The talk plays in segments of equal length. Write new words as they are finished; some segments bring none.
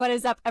What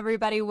is up,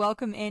 everybody?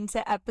 Welcome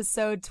into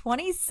episode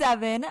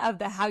 27 of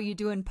the How You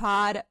Doing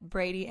pod.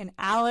 Brady and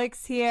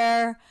Alex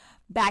here,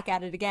 back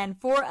at it again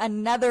for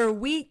another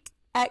week.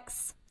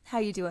 X, how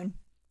you doing?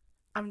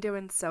 I'm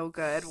doing so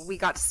good. We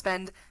got to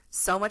spend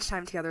so much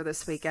time together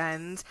this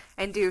weekend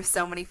and do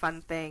so many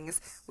fun things.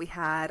 We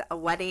had a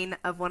wedding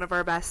of one of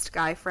our best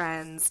guy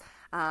friends.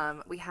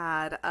 We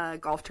had a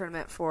golf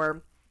tournament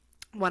for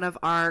one of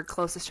our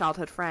closest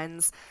childhood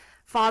friends'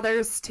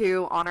 fathers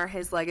to honor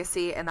his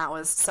legacy, and that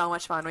was so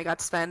much fun. We got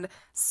to spend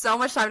so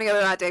much time together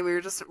that day. We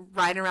were just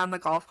riding around the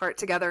golf cart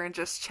together and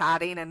just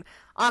chatting and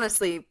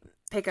honestly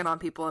picking on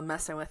people and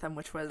messing with them,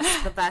 which was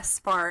the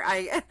best part.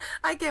 I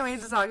can't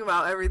wait to talk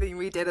about everything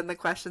we did and the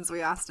questions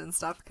we asked and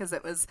stuff because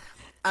it was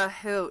a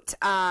hoot.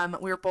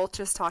 We were both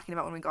just talking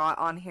about when we got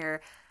on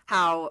here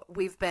how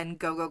we've been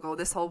go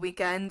this whole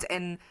weekend,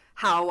 and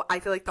how I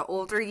feel like the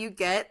older you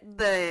get,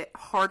 the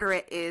harder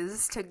it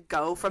is to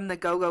go from the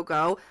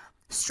go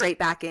straight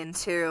back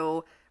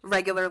into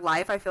regular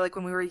life. I feel like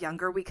when we were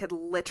younger, we could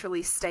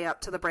literally stay up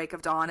to the break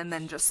of dawn and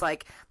then just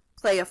like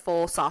play a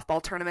full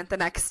softball tournament the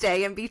next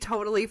day and be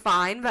totally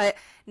fine. But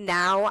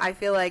now I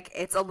feel like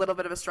it's a little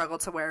bit of a struggle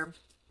to where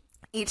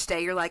each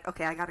day you're like,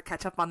 okay, I got to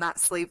catch up on that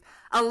sleep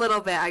a little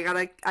bit. I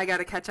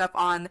gotta catch up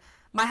on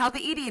my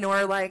healthy eating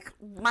or like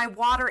my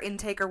water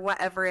intake or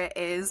whatever it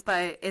is,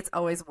 but it's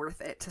always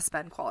worth it to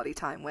spend quality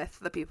time with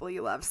the people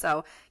you love.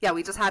 So yeah,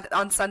 we just had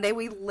on Sunday,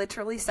 we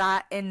literally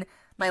sat in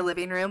my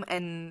living room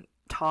and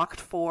talked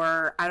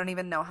for I don't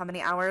even know how many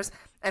hours,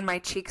 and my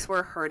cheeks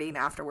were hurting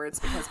afterwards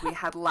because we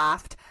had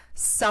laughed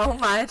so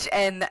much.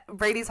 And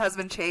Brady's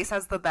husband Chase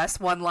has the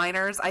best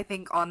one-liners I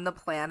think on the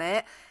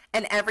planet,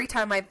 and every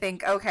time I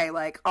think, okay,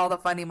 like all the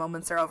funny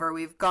moments are over,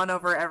 we've gone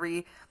over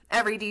every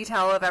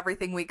detail of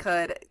everything we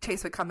could,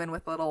 Chase would come in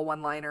with a little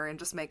one-liner and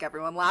just make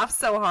everyone laugh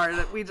so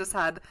hard. We just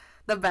had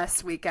the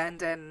best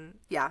weekend, and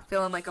yeah,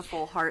 feeling like a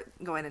full heart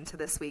going into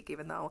this week,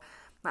 even though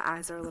my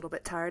eyes are a little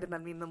bit tired and I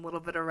need a little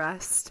bit of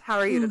rest. How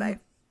are you today?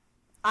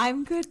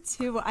 I'm good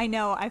too. I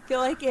know. I feel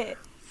like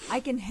I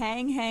can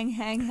hang,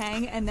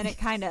 and then it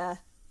kind of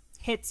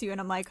hits you,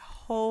 and I'm like,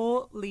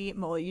 holy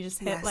moly, you just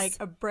hit like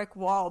a brick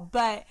wall.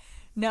 But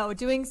no,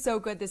 doing so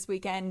good this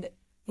weekend,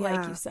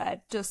 like you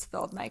said, just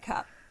filled my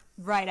cup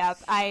right up.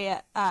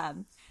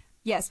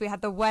 Yes, we had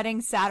the wedding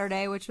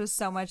Saturday, which was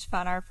so much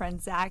fun. Our friend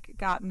Zach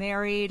got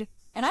married,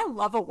 and I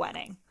love a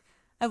wedding.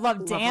 I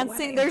love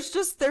dancing.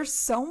 There's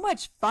so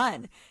much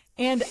fun.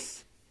 And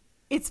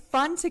it's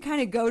fun to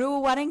kind of go to a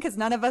wedding because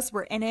none of us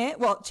were in it.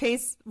 Well,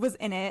 Chase was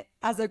in it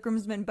as a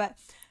groomsman, but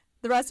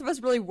the rest of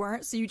us really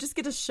weren't. So you just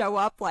get to show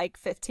up like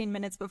 15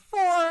 minutes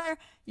before.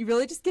 You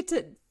really just get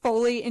to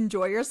fully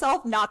enjoy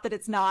yourself. Not that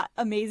it's not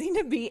amazing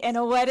to be in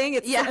a wedding.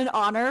 It's an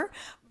honor.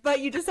 But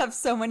you just have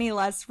so many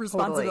less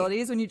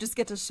responsibilities when you just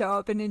get to show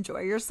up and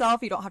enjoy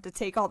yourself. You don't have to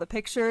take all the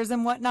pictures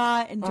and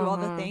whatnot and do all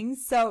the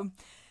things. So,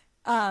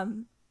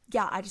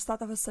 yeah, I just thought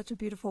that was such a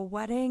beautiful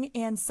wedding,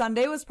 and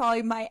Sunday was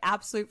probably my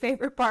absolute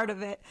favorite part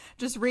of it.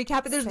 Just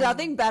recapping. There's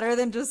nothing better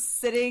than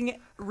just sitting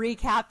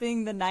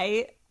recapping the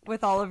night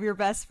with all of your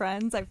best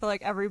friends. I feel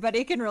like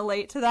everybody can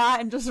relate to that,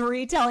 and just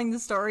retelling the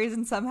stories,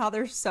 and somehow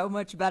they're so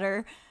much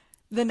better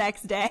the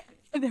next day.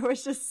 There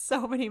was just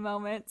so many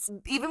moments.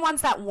 Even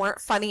ones that weren't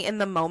funny in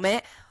the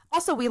moment.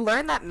 Also, we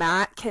learned that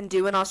Matt can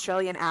do an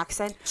Australian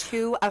accent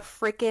to a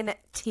freaking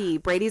T.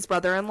 Brady's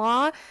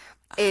brother-in-law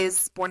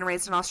is born and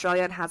raised in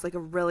Australia and has like a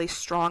really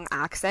strong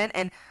accent,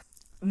 and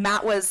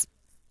Matt was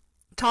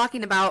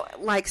talking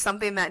about like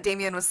something that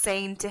Damien was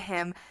saying to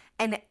him,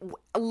 and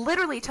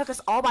literally took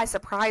us all by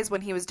surprise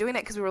when he was doing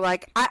it, because we were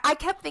like, I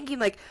kept thinking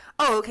like,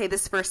 oh, okay,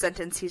 this first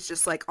sentence he's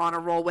just like on a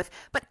roll with,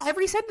 but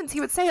every sentence he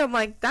would say, I'm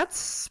like, that's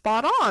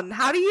spot on.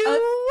 How do you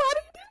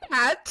do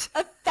that?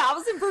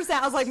 1,000%.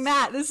 I was like,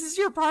 Matt, this is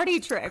your party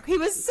trick. He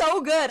was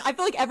so good. I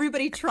feel like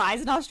everybody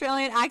tries an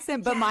Australian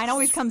accent, but mine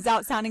always comes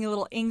out sounding a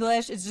little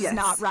English. It's just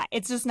not right.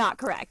 It's just not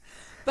correct.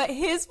 But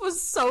his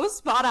was so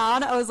spot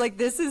on. I was like,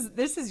 this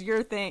is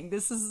your thing.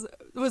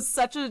 Was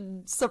such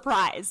a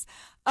surprise.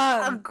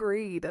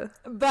 Agreed.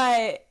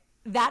 But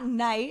that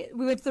night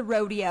we went to the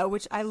rodeo,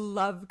 which I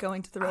love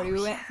going to the rodeo.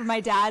 We went for my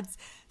dad's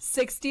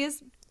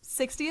 60th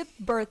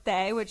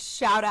birthday, which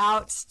shout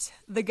out to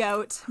the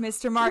GOAT,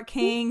 Mr. Mark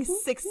King,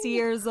 60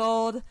 years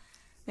old,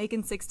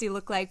 making 60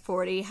 look like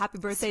 40. Happy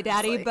birthday,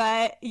 Daddy.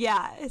 But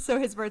yeah, so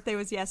his birthday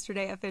was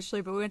yesterday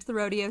officially, but we went to the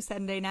rodeo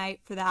Sunday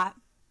night for that.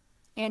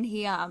 And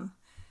he,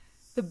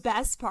 the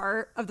best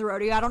part of the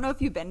rodeo, I don't know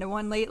if you've been to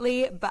one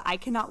lately, but I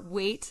cannot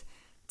wait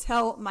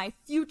till my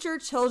future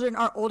children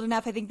are old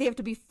enough. I think they have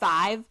to be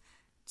 5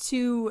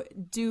 to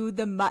do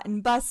the mutton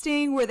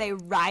busting where they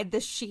ride the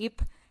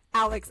sheep.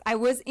 Alex, I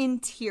was in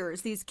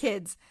tears. These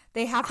kids,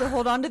 they have to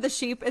hold on to the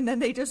sheep and then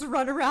they just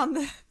run around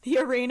the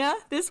arena.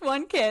 This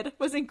one kid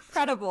was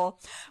incredible.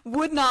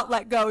 Would not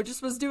let go.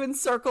 Just was doing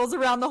circles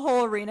around the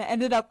whole arena.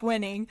 Ended up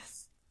winning.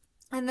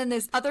 And then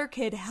this other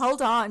kid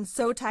held on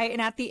so tight.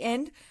 And at the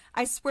end,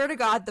 I swear to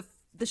God,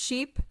 the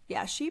sheep,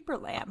 sheep or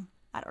lamb.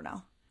 I don't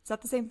know. Is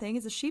that the same thing?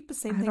 Is a sheep the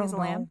same thing as a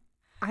lamb?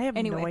 I have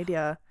no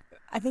idea.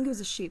 I think it was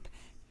a sheep.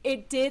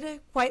 it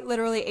did quite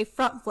literally a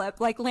front flip,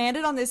 like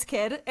landed on this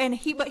kid, and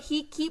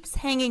he keeps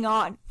hanging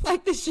on.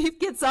 Like the sheep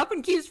gets up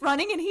and keeps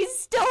running, and he's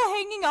still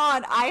hanging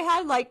on. I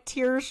had like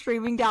tears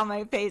streaming down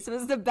my face. It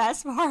was the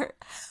best part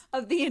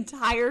of the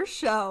entire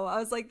show. I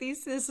was like,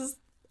 this is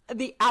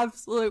the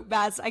absolute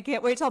best. I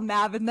can't wait till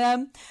Mav and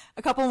them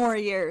a couple more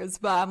years,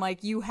 but I'm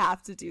like, you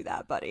have to do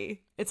that,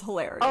 buddy. It's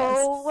hilarious.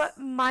 Oh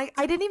my,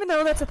 I didn't even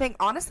know that's a thing.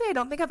 Honestly, I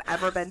don't think I've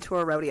ever been to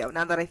a rodeo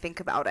now that I think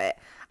about it.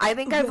 I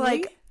think I've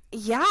like,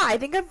 yeah, I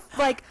think I've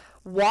like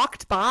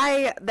walked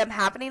by them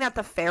happening at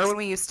the fair when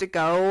we used to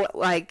go.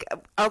 Like,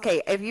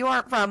 okay, if you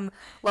aren't from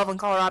Loveland,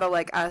 Colorado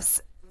like us,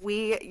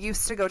 we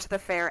used to go to the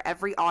fair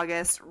every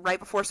August right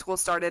before school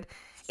started.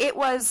 It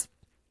was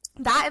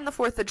that and the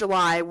 4th of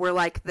July were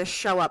like the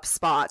show up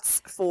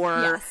spots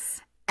for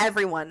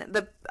everyone.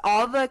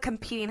 All the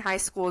competing high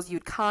schools,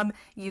 you'd come,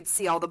 you'd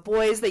see all the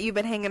boys that you've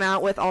been hanging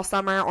out with all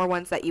summer or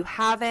ones that you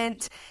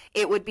haven't.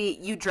 It would be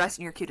you dress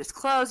in your cutest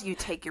clothes, you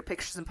take your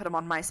pictures and put them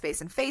on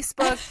MySpace and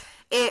Facebook.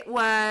 It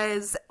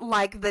was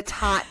like the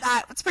time.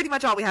 That's pretty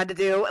much all we had to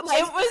do.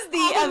 Like, it was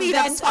the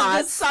event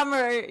of the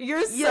summer.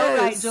 You're so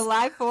right.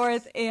 July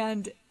 4th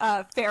and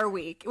Fair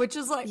Week, which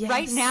is like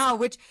right now,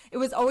 which it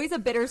was always a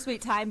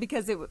bittersweet time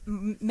because it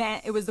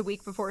meant it was the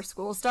week before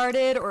school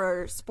started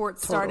or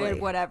sports started,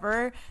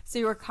 whatever. So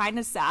you were kind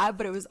of sad,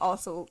 but it was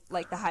also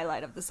like the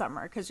highlight of the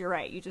summer because you're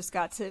right. You just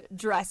got to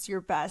dress your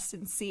best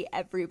and see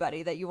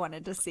everybody that you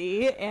wanted to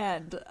see.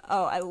 And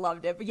oh, I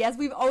loved it. But yes,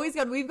 we've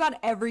gone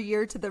every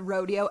year to the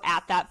rodeo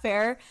at that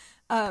fair,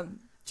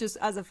 just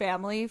as a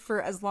family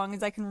for as long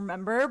as I can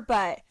remember.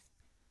 But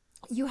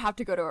you have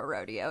to go to a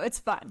rodeo. It's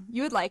fun.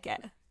 You would like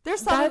it.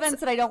 There's some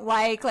events that I don't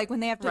like when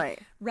they have to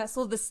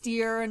wrestle the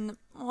steer and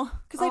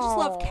because I just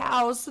love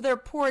cows, so their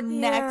poor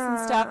necks and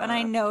stuff. And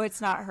I know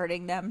it's not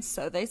hurting them,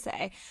 so they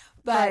say.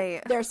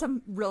 But there's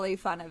some really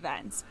fun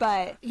events.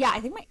 But yeah,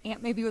 I think my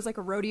aunt maybe was like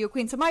a rodeo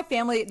queen. So my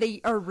family,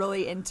 they are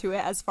really into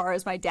it as far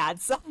as my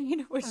dad's side,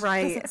 which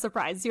doesn't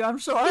surprise you, I'm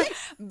sure.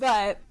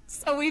 But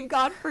so we've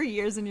gone for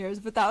years and years,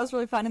 but that was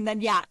really fun. And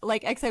then, yeah,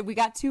 like I said, we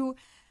got to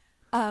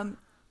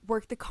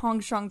work the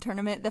Kong Strong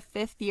tournament the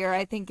 5th year.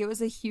 I think it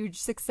was a huge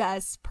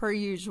success per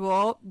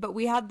usual, but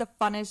we had the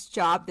funnest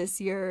job this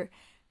year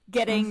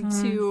getting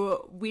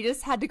we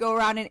just had to go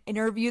around and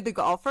interview the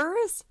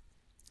golfers.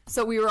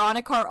 So we were on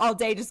a cart all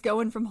day just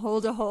going from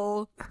hole to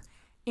hole.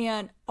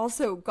 And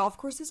also, golf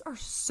courses are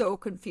so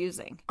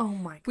confusing. Oh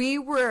my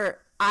God.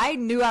 I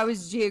knew I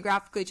was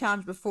geographically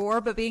challenged before,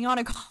 but being on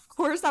a golf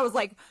course, I was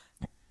like,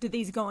 did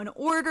these go in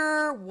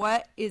order?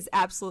 What is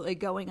absolutely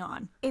going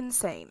on?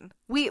 Insane.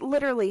 We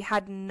literally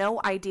had no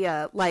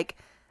idea. Like,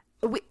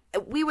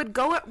 we would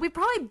go, we'd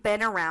probably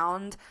been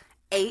around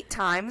 8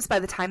 times by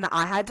the time that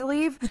I had to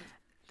leave.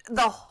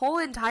 The whole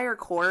entire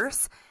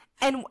course.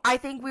 And I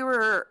think we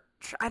were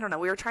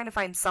trying to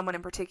find someone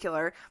in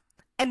particular,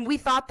 and we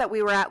thought that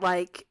we were at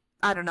like,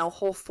 I don't know,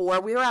 hole 4.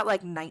 We were at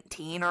like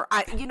 19 or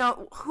I don't think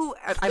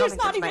there's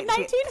 19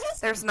 holes.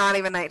 There's not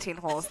even 19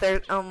 holes.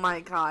 Oh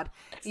my God.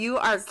 You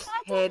are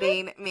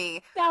kidding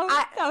me.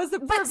 That was the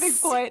perfect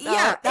point. Though.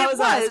 Yeah, that was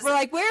us. We're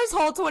like, where's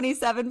hole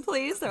 27,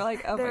 please? They're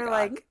like, oh my God. They're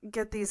like,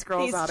 get these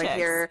girls out of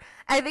here.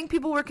 I think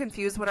people were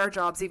confused what our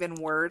jobs even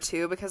were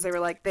too, because they were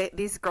like,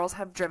 these girls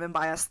have driven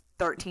by us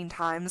 13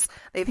 times.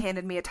 They've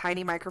handed me a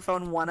tiny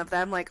microphone, one of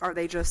them. Like, are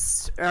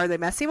they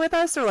messing with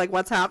us or like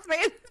what's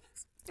happening?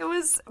 It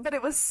was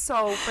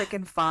so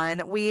freaking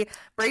fun.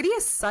 Brady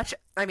is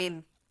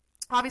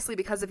obviously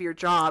because of your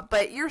job,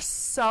 but you're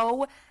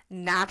so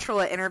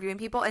natural at interviewing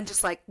people and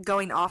just like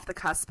going off the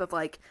cusp of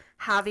like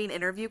having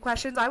interview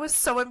questions. I was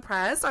so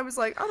impressed. I was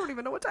like, I don't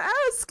even know what to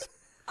ask.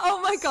 Oh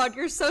my God,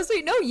 you're so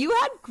sweet. No, you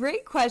had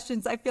great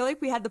questions. I feel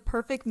like we had the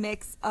perfect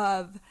mix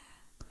of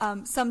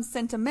some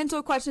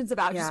sentimental questions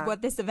about just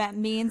what this event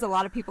means. A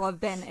lot of people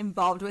have been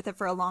involved with it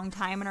for a long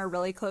time and are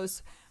really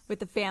close with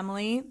the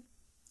family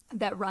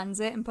that runs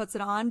it and puts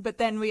it on. But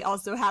then we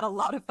also had a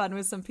lot of fun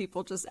with some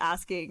people just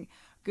asking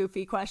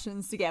goofy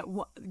questions to get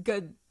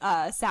good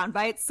sound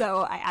bites.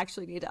 So I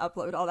actually need to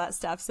upload all that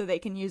stuff so they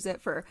can use it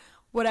for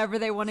whatever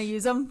they want to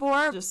use them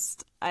for.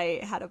 I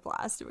had a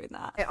blast doing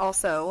that. I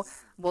also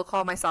will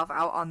call myself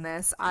out on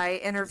this.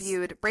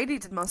 Brady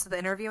did most of the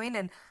interviewing,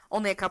 and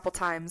only a couple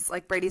times,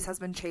 like Brady's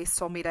husband Chase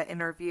told me to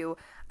interview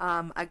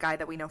a guy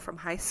that we know from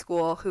high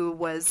school who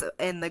was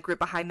in the group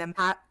behind them.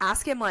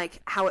 Ask him like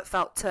how it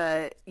felt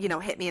to,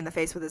 hit me in the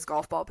face with his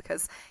golf ball,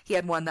 because he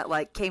had one that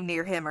like came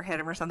near him or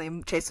hit him or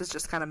something. Chase was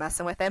just kind of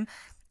messing with him.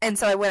 And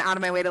so I went out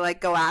of my way to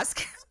like go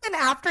ask. And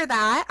after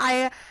that,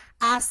 I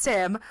asked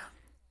him,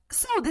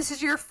 so this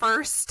is your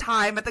first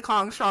time at the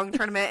Kong Strong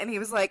tournament? And he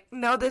was like,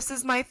 no, this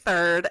is my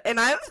third. And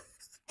I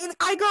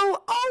go,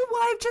 oh,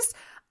 well, I guess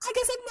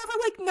I've never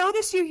like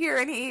noticed you here.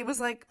 And he was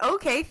like,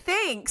 okay,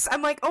 thanks.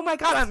 I'm like, oh my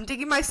God, I'm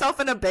digging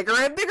myself in a bigger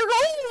and bigger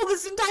hole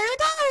this entire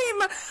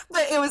time.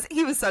 But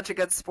he was such a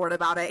good sport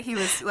about it. He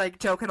was like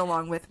joking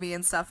along with me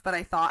and stuff. But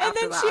I thought, and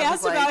then she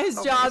asked about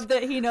his job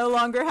that he no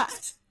longer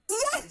has.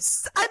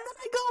 Yes. And then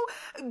I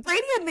go,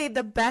 Brady had made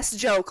the best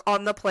joke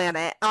on the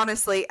planet.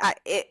 Honestly,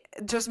 it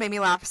just made me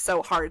laugh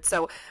so hard.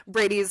 So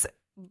Brady's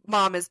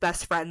mom is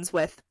best friends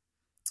with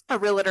a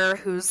realtor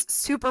who's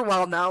super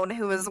well known,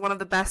 who is one of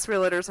the best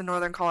realtors in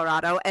Northern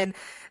Colorado. And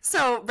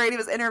so Brady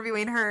was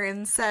interviewing her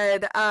and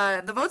said,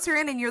 the votes are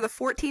in and you're the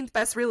 14th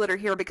best realtor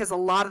here, because a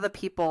lot of the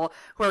people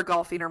who are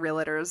golfing are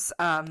realtors,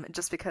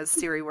 just because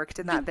Siri worked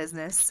in that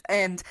business.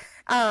 And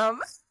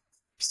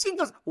she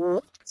goes,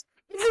 what?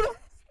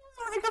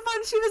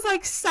 Microphone. She was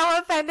like so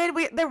offended.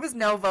 There was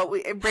no vote.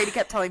 Brady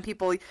kept telling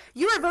people,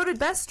 you were voted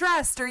best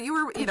dressed, or you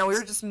were, we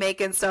were just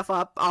making stuff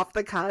up off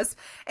the cusp.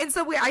 And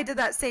so I did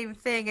that same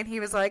thing, and he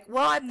was like,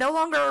 well, I'm no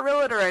longer a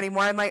realtor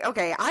anymore. I'm like,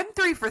 okay, I'm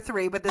 3 for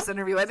 3 with this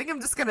interview. I think I'm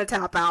just gonna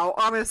tap out,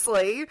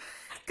 honestly.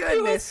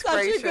 Goodness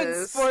gracious. He was such a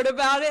good sport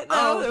about it, though.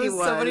 Oh, it was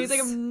somebody who's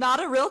like, I'm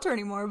not a realtor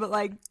anymore, but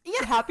like,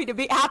 happy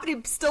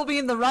to still be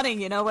in the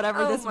running,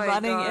 whatever this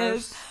running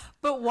is.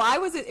 But why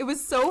was it? It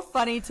was so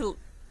funny to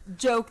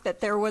joke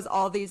that there was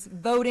all these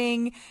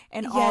voting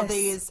and all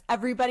these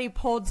everybody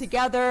pulled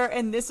together,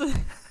 and this was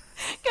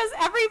because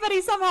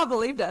everybody somehow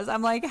believed us.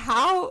 I'm like,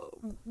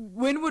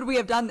 when would we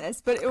have done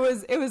this? But it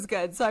was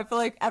good. So I feel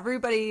like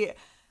everybody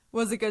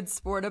was a good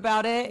sport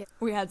about it.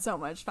 We had so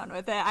much fun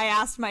with it. I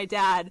asked my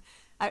dad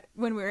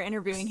when we were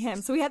interviewing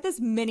him. So we had this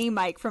mini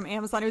mic from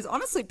Amazon. It was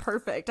honestly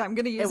perfect. I'm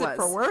going to use it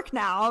for work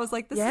now. I was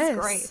like, this is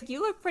great.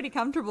 You look pretty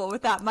comfortable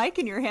with that mic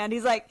in your hand.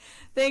 He's like,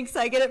 thanks.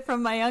 I get it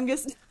from my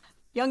youngest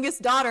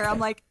daughter. I'm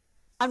like,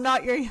 I'm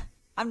not your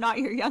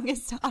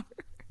youngest daughter.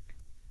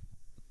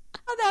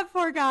 Oh, that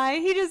poor guy.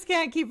 He just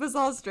can't keep us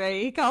all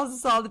straight. He calls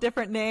us all the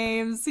different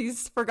names.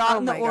 He's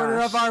forgotten the order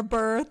of our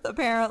birth,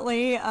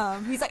 apparently.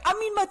 He's like, I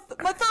mean, my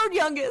third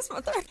youngest.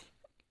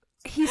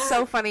 He's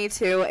so funny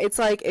too. It's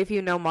like, if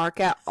you know Mark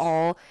at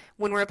all,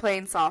 when we're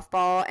playing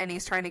softball and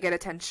he's trying to get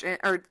attention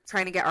or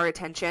trying to get our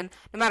attention,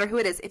 no matter who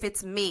it is, if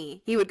it's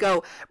me, he would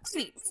go,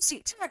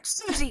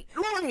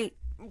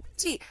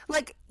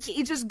 like,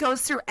 he just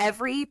goes through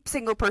every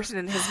single person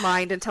in his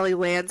mind until he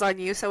lands on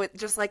you. So it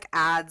just like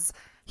adds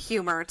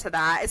humor to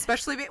that.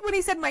 Especially when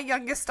he said my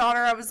youngest daughter,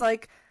 I was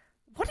like,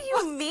 what do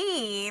you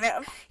mean?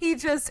 He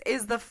just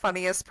is the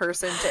funniest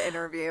person to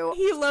interview.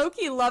 He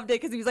low-key loved it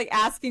because he was like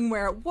asking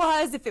where it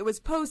was, if it was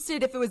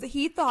posted,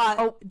 he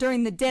thought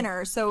during the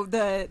dinner. So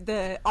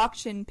the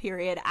auction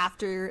period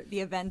after the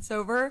event's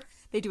over,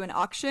 they do an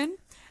auction.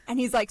 And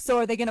he's like, so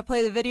are they going to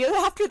play the video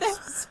after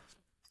this?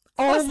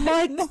 Oh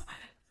my God.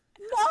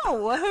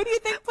 No, who do you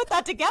think put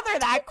that together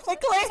that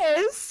quickly?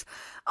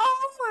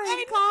 Oh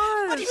my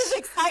gosh. But he was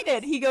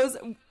excited. He goes,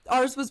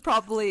 ours was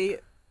probably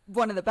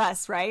one of the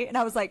best, right? And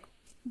I was like,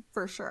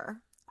 for sure.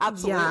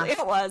 Absolutely. Yeah.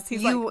 It was.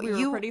 He's like,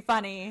 we were pretty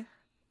funny.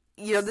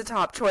 You're the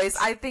top choice.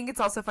 I think it's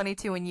also funny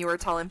too when you were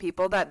telling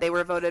people that they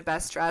were voted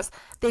best dressed,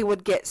 they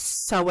would get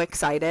so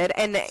excited.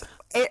 And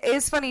it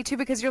is funny too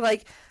because you're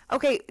like,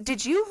 okay,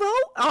 did you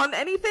vote on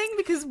anything?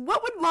 Because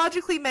what would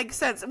logically make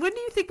sense? When do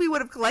you think we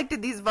would have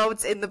collected these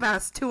votes in the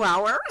past 2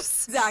 hours?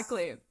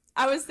 Exactly.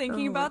 I was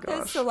thinking about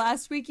this. So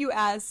last week you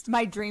asked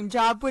my dream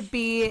job would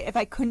be if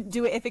I couldn't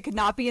do it, if it could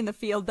not be in the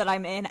field that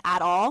I'm in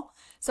at all.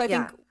 So I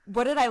think,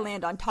 what did I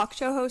land on? Talk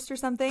show host or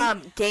something?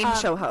 Game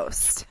show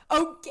host.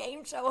 Oh,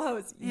 game show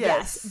host.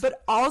 Yes.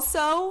 But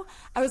also,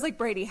 I was like,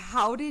 Brady,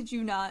 how did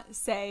you not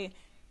say,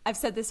 I've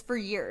said this for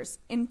years,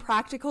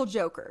 Impractical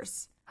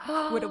Jokers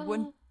would have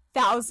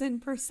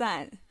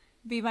 1,000%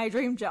 be my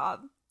dream job.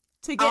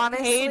 To get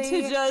paid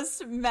to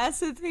just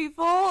mess with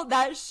people.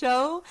 That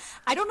show,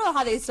 I don't know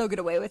how they still get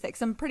away with it,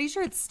 because I'm pretty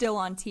sure it's still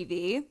on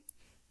TV.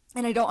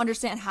 And I don't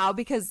understand how,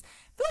 because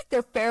I feel like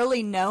they're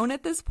fairly known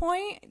at this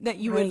point, that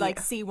you would like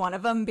see one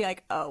of them and be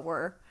like, oh,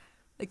 we're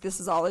like, this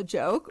is all a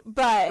joke.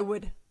 But I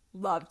would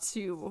love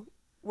to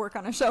work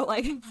on a show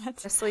like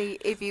that. Honestly,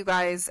 if you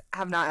guys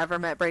have not ever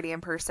met Brady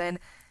in person,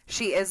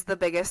 she is the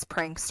biggest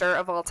prankster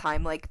of all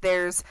time. Like,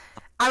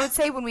 I would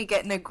say when we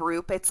get in a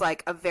group, it's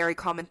like a very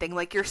common thing.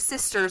 Like, your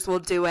sisters will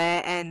do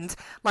it, and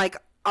like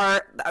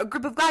a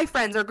group of guy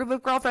friends or a group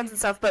of girlfriends and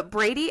stuff. But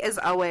Brady is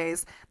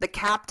always the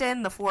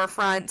captain, the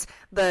forefront,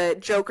 the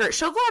joker.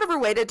 She'll go out of her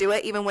way to do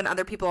it even when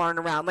other people aren't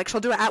around. Like,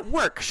 she'll do it at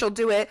work. She'll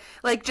do it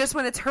like just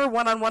when it's her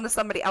one-on-one with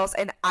somebody else.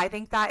 And I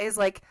think that is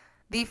like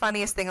the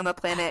funniest thing on the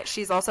planet.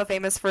 She's also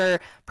famous for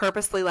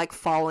purposely like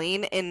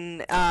falling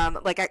in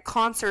like at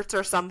concerts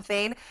or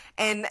something,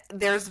 and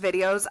there's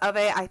videos of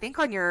it, I think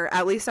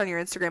at least on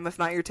your Instagram, if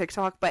not your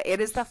TikTok. But it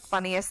is the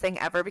funniest thing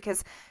ever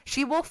because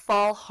she will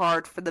fall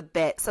hard for the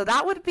bit. So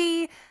that would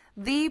be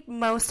the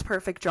most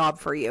perfect job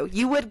for you.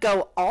 You would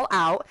go all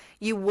out.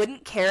 You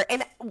wouldn't care.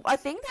 And a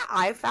thing that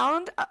I've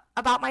found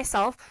about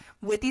myself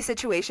with these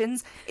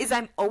situations is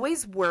I'm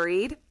always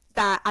worried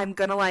that I'm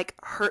gonna like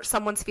hurt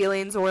someone's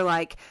feelings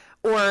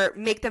or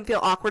make them feel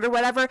awkward or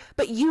whatever.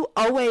 But you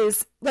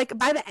always, like,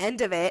 by the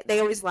end of it, they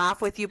always laugh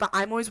with you, but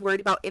I'm always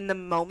worried about in the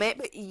moment.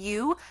 But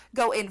you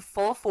go in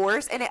full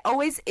force, and it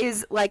always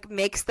is, like,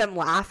 makes them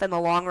laugh in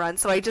the long run.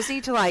 So I just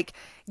need to, like,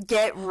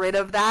 get rid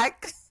of that.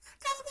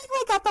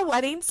 Like, at the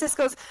wedding, Sis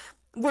goes,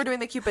 we're doing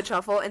the Cupid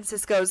Shuffle, and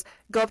Sis goes,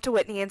 go up to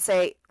Whitney and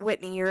say,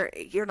 Whitney,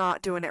 you're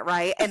not doing it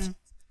right. And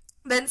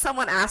then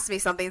someone asks me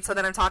something, so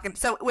then I'm talking.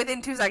 So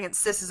within 2 seconds,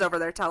 Sis is over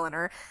there telling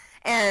her.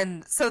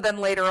 And so then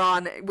later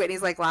on,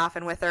 Whitney's like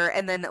laughing with her.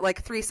 And then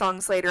like 3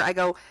 songs later, I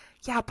go,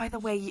 yeah, by the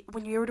way,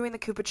 when you were doing the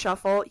Cupid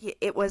Shuffle,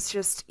 it was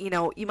just, you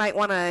know, you might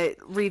want to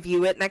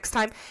review it next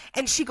time.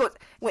 And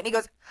Whitney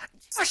goes,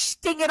 gosh,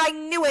 dang it, I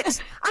knew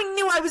it. I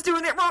knew I was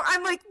doing it wrong.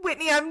 I'm like,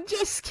 Whitney, I'm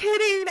just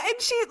kidding. And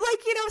she,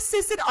 like, you know,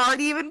 sis had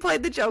already even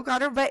played the joke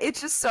on her. But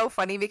it's just so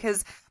funny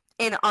because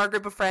in our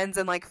group of friends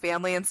and like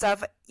family and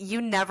stuff, you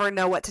never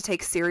know what to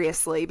take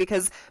seriously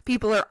because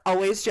people are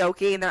always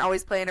joking. They're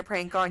always playing a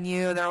prank on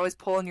you. They're always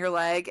pulling your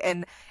leg.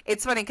 And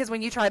it's funny because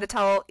when you try to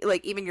tell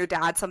like even your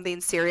dad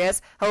something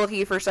serious, he'll look at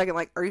you for a second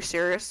like, are you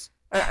serious?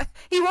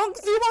 He won't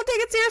take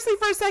it seriously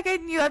for a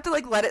second. You have to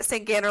like let it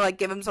sink in or like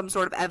give him some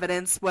sort of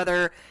evidence,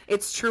 whether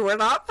it's true or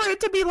not, for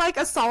it to be like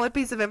a solid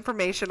piece of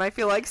information, I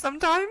feel like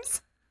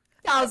sometimes.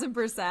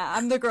 1000%.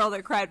 I'm the girl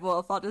that cried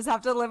wolf. I'll just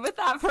have to live with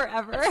that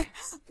forever.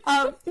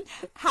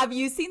 Have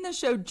you seen the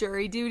show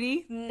Jury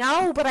Duty?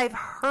 No, but I've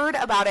heard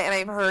about it and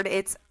I've heard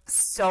it's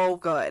so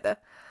good.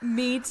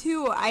 Me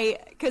too.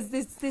 Because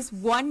this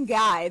one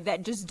guy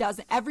that just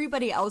doesn't,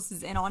 everybody else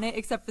is in on it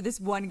except for this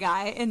one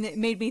guy, and it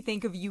made me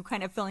think of you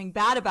kind of feeling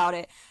bad about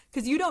it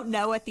because you don't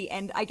know at the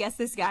end. I guess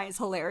this guy is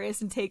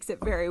hilarious and takes it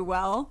very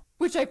well,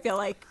 which I feel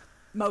like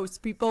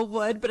most people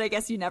would, but I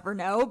guess you never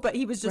know. But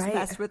he was just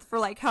messed with for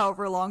like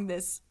however long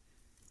this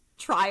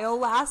trial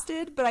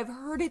lasted. But I've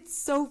heard it's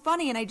so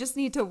funny and I just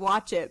need to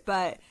watch it,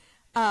 but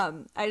I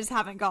just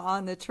haven't got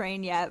on the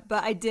train yet.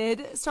 But I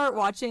did start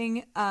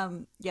watching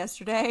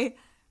yesterday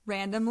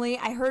randomly.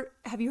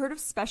 Have you heard of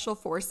Special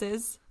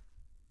Forces?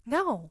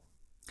 No.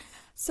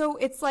 So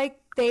it's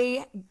like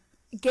they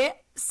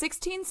get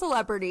 16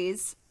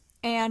 celebrities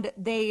and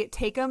they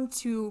take them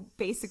to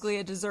basically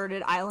a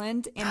deserted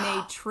island and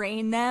they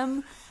train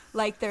them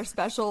like they're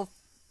special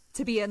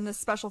to be in the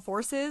special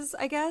forces,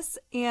 I guess.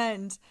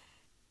 And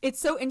it's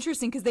so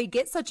interesting because they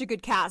get such a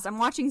good cast. I'm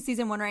watching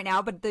season 1 right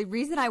now, but the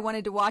reason I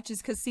wanted to watch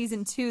is because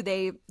season 2,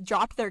 they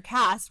dropped their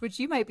cast, which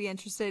you might be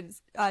interested.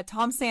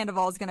 Tom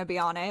Sandoval is going to be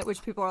on it,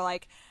 which people are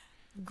like,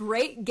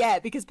 great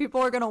get, because people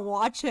are going to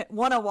want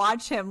to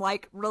watch him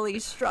like really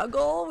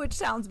struggle, which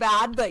sounds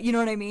bad, but you know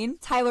what I mean?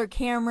 Tyler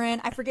Cameron,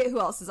 I forget who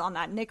else is on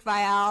that, Nick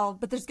Viall,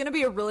 but there's going to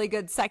be a really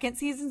good second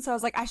season. So I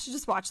was like, I should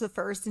just watch the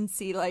first and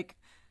see like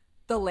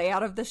the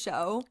layout of the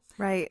show.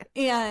 Right.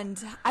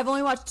 And I've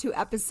only watched 2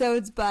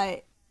 episodes,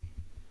 but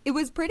it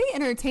was pretty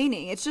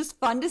entertaining. It's just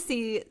fun to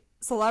see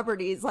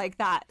celebrities like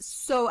that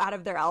so out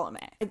of their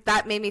element.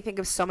 That made me think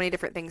of so many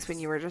different things when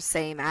you were just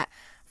saying that.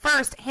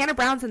 First, Hannah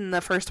Brown's in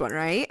the first one,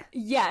 right?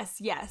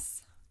 Yes.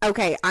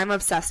 Okay, I'm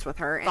obsessed with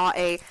her. I saw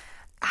a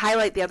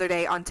highlight the other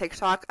day on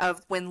TikTok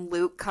of when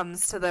Luke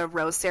comes to the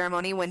rose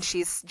ceremony when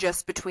she's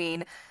just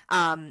between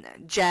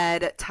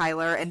Jed,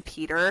 Tyler, and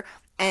Peter.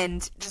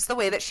 And just the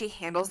way that she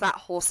handles that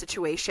whole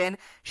situation,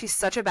 she's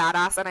such a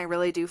badass. And I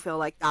really do feel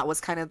like that was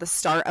kind of the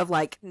start of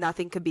like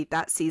nothing could beat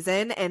that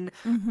season and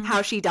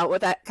how she dealt with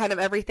that kind of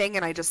everything.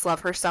 And I just love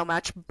her so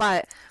much.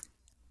 But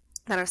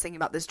then I was thinking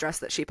about this dress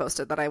that she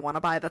posted that I want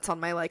to buy that's on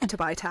my like to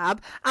buy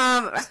tab.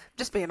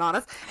 Just being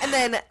honest. And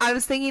then I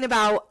was thinking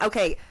about,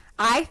 okay,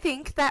 I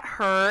think that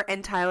her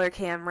and Tyler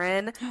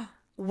Cameron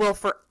will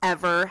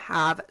forever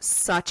have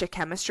such a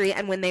chemistry.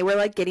 And when they were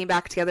like getting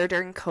back together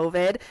during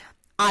COVID,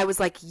 I was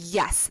like,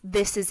 yes,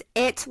 this is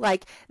it.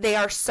 Like, they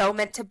are so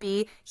meant to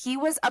be. He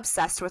was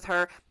obsessed with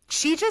her.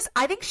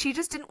 I think she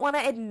just didn't want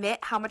to admit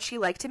how much she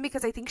liked him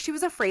because I think she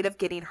was afraid of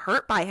getting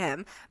hurt by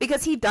him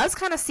because he does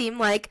kind of seem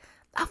like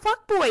a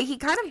fuckboy. He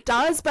kind of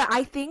does, but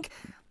I think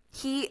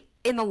he,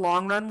 in the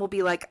long run, will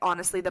be like,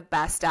 honestly, the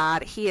best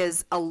dad. He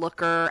is a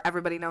looker.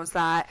 Everybody knows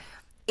that.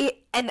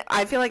 And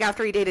I feel like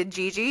after he dated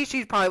Gigi,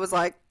 she probably was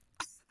like,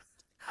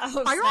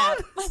 oh, my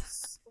God.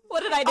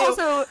 What did I do?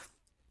 Also,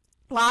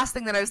 last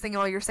thing that I was thinking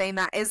while you're saying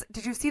that is,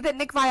 did you see that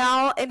Nick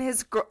Viall and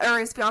his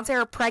fiance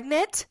are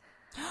pregnant?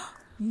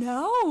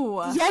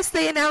 No. Yes,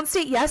 they announced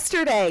it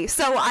yesterday.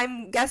 So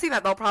I'm guessing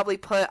that they'll probably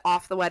put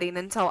off the wedding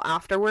until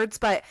afterwards.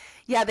 But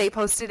yeah, they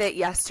posted it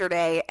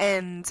yesterday.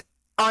 And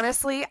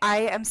honestly,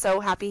 I am so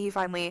happy he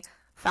finally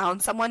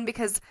found someone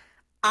because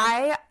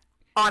I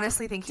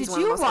honestly think he's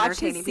one of the most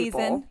entertaining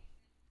people.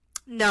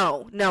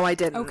 No, I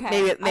didn't.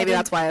 Okay. Maybe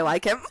that's why I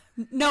like him.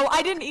 No,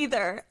 I didn't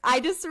either. I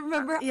just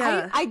remember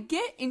I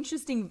get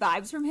interesting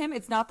vibes from him.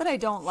 It's not that I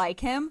don't like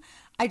him.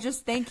 I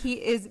just think he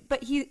is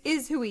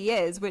who he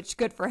is, which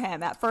good for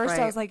him. At first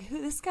I was like,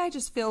 this guy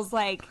just feels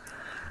like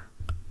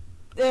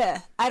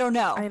I don't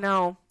know. I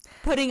know.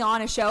 Putting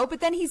on a show, but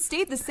then he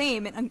stayed the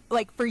same and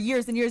like for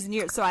years and years and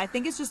years. So I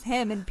think it's just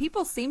him and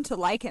people seem to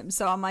like him.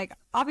 So I'm like,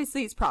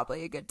 obviously he's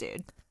probably a good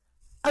dude.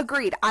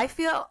 Agreed. I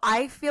feel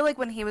like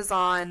when he was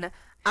on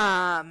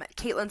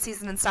Kaitlyn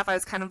season and stuff, I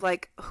was kind of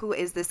like, who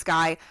is this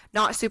guy?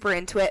 Not super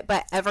into it,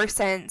 but ever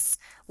since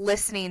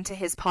listening to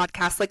his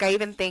podcast, like I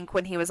even think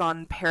when he was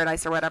on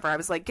Paradise or whatever, I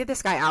was like, get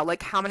this guy out.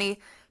 Like, how many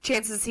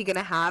chances is he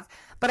gonna have?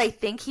 But I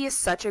think he is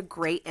such a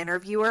great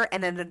interviewer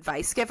and an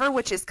advice giver,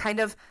 which is kind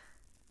of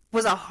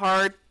was a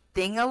hard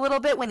thing a little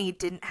bit when he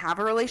didn't have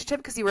a relationship,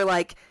 because you were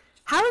like,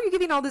 how are you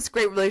giving all this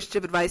great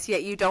relationship advice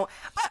yet you don't?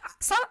 But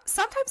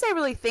sometimes I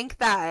really think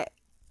that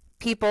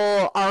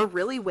people are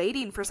really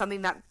waiting for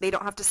something that they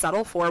don't have to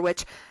settle for,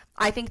 which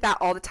I think that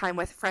all the time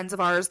with friends of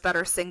ours that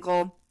are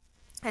single.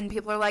 And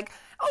people are like,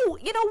 oh,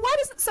 why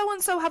doesn't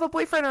so-and-so have a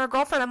boyfriend or a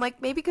girlfriend? I'm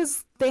like, maybe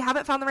because they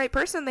haven't found the right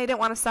person. They didn't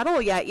want to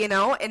settle yet,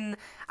 And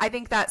I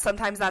think that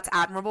sometimes that's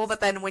admirable. But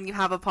then when you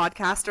have a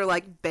podcast or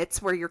like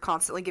bits where you're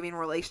constantly giving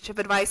relationship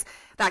advice,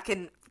 that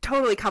can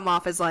totally come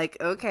off as like,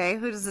 okay,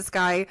 who does this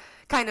guy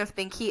kind of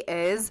think he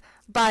is?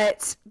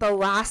 But the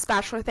last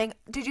Bachelor thing,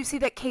 did you see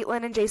that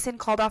Kaitlyn and Jason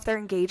called off their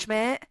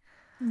engagement?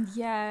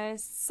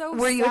 Yes. So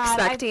Were you sad.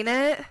 expecting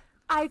it?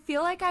 I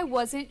feel like I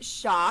wasn't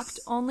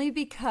shocked only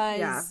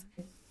because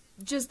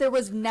just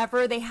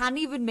they hadn't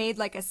even made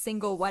like a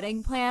single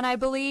wedding plan, I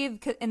believe.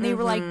 And they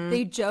were like,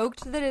 they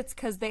joked that it's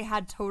because they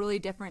had totally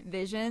different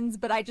visions.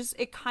 But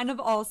it kind of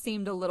all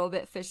seemed a little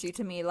bit fishy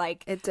to me.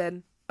 Like, it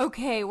did.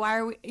 Okay, why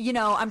are we,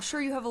 I'm sure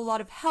you have a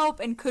lot of help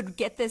and could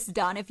get this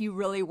done if you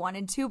really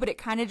wanted to. But it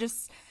kind of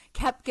just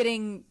kept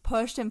getting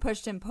pushed and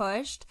pushed and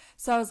pushed.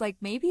 So I was like,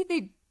 maybe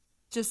they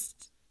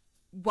just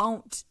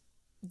won't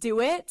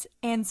do it.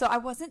 And so I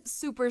wasn't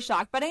super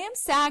shocked, but I am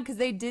sad because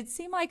they did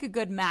seem like a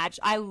good match.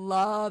 I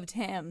loved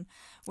him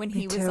when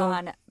he was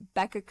on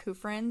Becca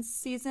Kufrin's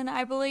season,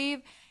 I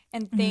believe,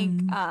 and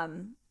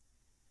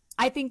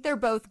I think they're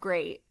both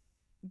great,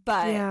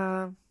 but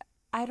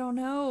I don't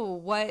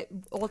know what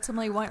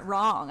ultimately went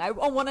wrong. I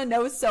want to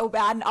know so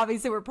bad, and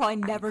obviously we're probably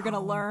never going to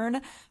learn,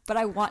 but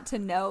I want to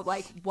know,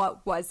 like,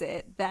 what was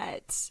it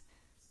that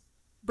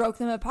broke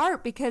them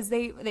apart? Because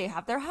they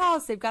have their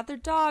house, they've got their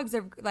dogs,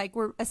 they're like,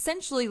 we're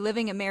essentially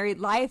living a married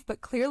life,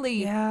 but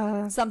clearly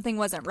something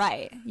wasn't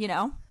right,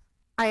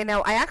 I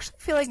know. I actually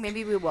feel like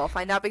maybe we will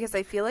find out, because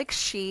I feel like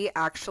she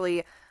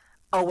actually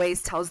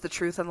always tells the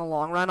truth in the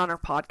long run on her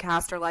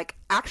podcast, or like,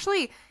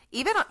 actually,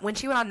 even when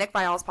she went on Nick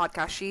Viall's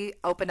podcast, she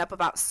opened up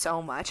about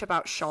so much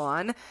about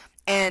Sean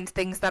and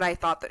things that I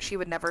thought that she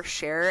would never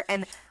share.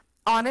 And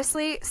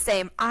honestly,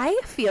 same. I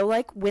feel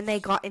like when they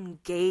got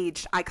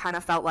engaged, I kind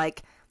of felt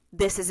like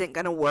this isn't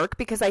going to work,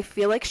 because I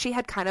feel like she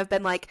had kind of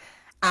been like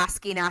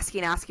asking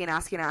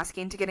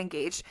to get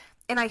engaged.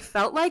 And I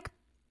felt like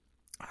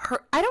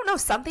I don't know,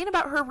 something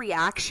about her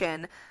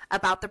reaction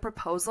about the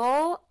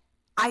proposal,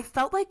 I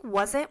felt like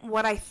wasn't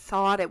what I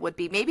thought it would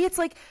be. Maybe it's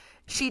like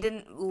she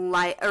didn't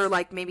like, or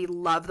like maybe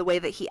love the way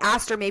that he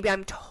asked her. Maybe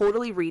I'm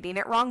totally reading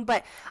it wrong,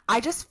 but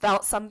I just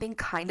felt something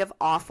kind of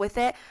off with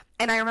it.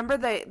 And I remember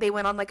they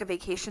went on like a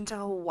vacation to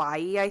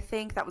Hawaii, I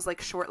think. That was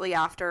like shortly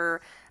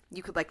after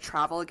you could like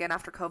travel again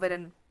after COVID,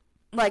 and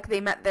like they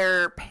met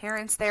their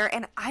parents there,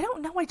 and I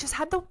don't know, I just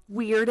had the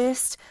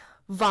weirdest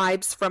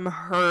vibes from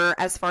her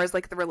as far as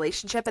like the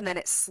relationship. And then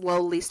it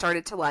slowly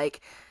started to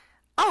like,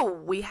 oh,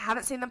 we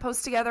haven't seen them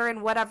post together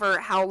in whatever,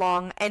 how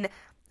long. And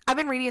I've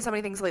been reading so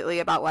many things lately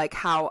about like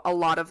how a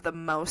lot of the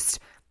most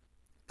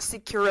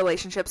secure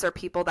relationships are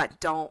people that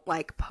don't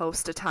like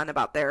post a ton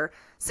about their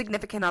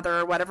significant other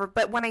or whatever.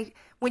 But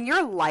when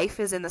your life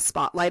is in the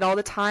spotlight all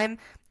the time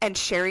and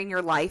sharing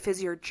your life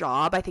is your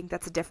job, I think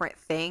that's a different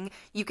thing.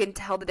 You can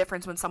tell the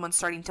difference when someone's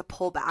starting to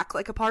pull back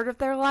like a part of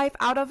their life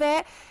out of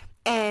it.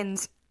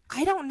 And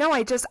I don't know,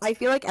 I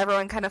feel like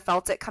everyone kind of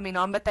felt it coming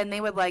on, but then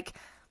they would like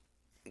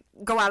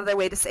go out of their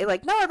way to say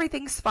like, no,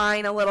 everything's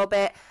fine a little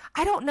bit.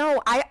 I don't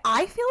know.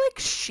 I feel like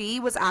she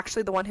was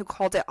actually the one who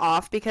called it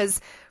off,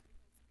 because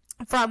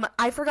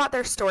I forgot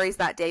their stories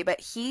that day, but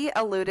he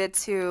alluded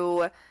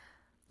to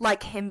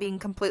like him being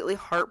completely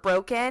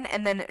heartbroken,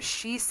 and then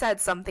she said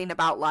something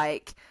about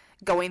like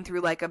going through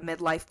like a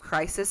midlife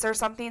crisis or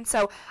something.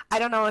 So I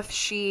don't know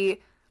if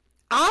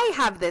I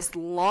have this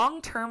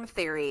long-term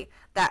theory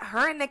that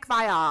her and Nick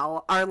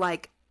Viall are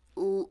like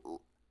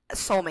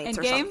soulmates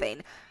or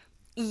something.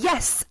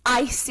 Yes,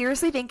 I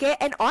seriously think it.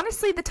 And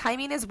honestly, the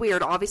timing is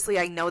weird. Obviously,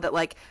 I know that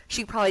like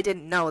she probably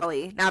didn't know.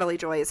 Natalie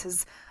Joy is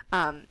his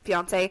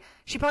fiance.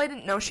 She probably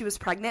didn't know she was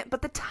pregnant,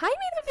 but the timing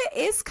of it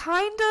is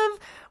kind of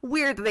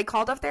weird. They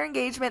called off their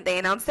engagement. They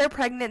announced their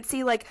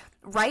pregnancy like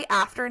right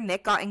after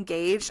Nick got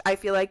engaged. I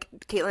feel like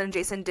Kaitlyn and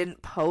Jason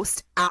didn't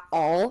post at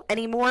all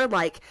anymore.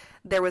 Like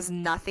there was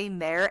nothing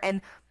there.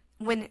 And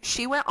when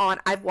she went on,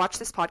 I've watched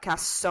this podcast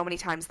so many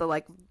times, the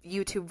like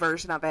YouTube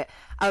version of it,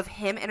 of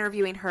him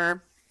interviewing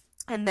her.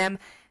 And then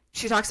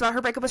she talks about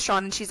her breakup with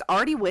Sean, and she's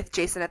already with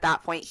Jason at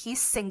that point.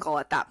 He's single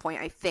at that point,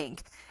 I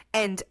think.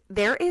 And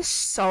there is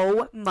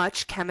so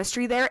much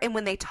chemistry there. And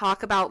when they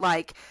talk about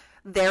like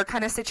their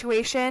kind of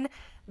situation,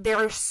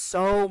 there's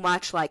so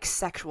much like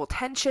sexual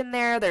tension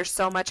there. There's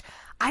so much,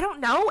 I don't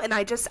know. And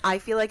I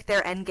feel like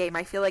their end game,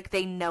 I feel like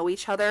they know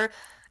each other,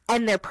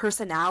 and their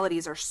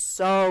personalities are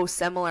so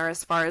similar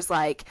as far as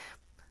like,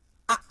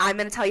 I'm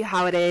going to tell you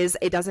how it is.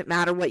 It doesn't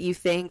matter what you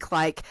think.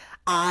 Like,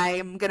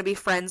 I'm going to be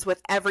friends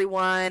with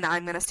everyone.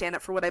 I'm going to stand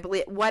up for what I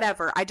believe,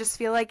 whatever. I just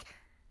feel like,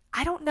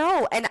 I don't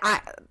know. And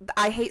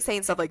I hate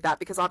saying stuff like that,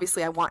 because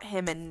obviously I want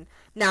him and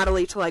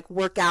Natalie to like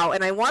work out,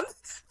 and I want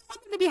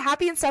them to be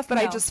happy and stuff, but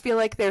no. I just feel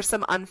like there's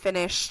some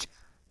unfinished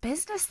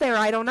business there.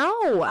 I don't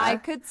know. I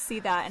could see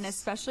that, and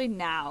especially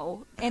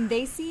now. And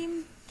they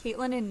seem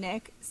Kaitlyn and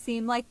Nick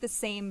seem like the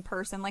same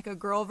person, like a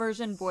girl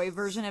version, boy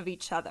version of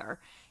each other,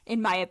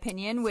 in my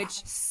opinion,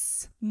 which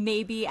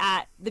maybe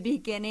at the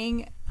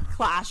beginning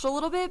clash a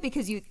little bit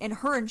because and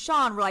her and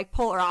Sean were like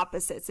polar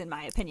opposites, in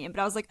my opinion.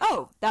 But I was like,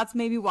 oh, that's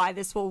maybe why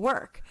this will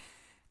work.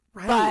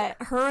 Right.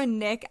 But her and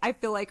Nick, I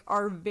feel like,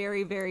 are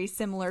very, very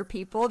similar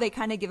people. They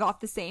kind of give off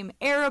the same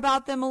air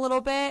about them a little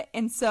bit.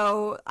 And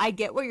so I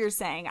get what you're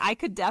saying. I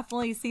could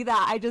definitely see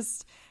that.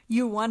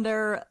 You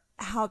wonder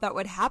how that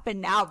would happen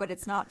now, but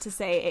it's not to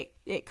say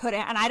it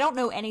couldn't. And I don't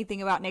know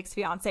anything about Nick's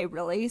fiance,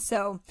 really.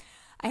 So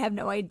I have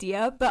no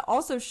idea. But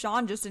also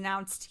Sean just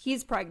announced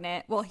he's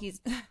pregnant. Well,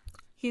 he's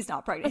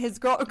not pregnant. His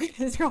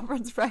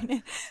girlfriend's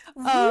pregnant.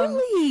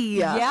 Really?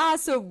 Yeah.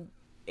 So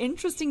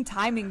interesting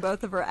timing,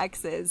 both of her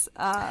exes.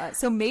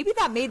 So maybe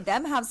that made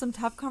them have some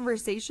tough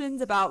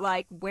conversations about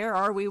like, where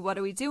are we? What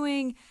are we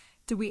doing?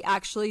 Do we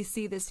actually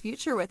see this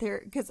future with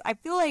her? Because I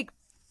feel like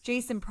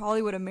Jason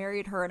probably would have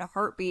married her in a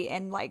heartbeat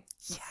and like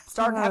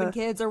started having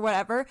kids or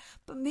whatever,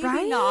 but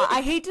maybe not.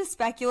 I hate to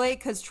speculate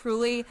because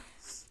truly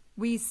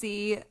we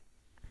see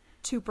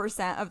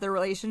 2% of the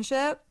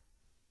relationship.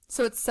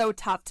 So it's so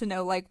tough to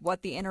know like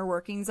what the inner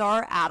workings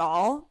are at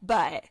all,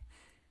 but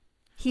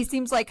he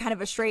seems like kind of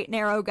a straight,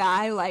 narrow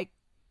guy, like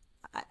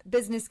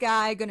business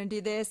guy, gonna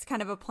do this,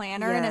 kind of a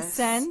planner in a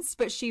sense,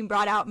 but she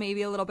brought out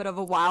maybe a little bit of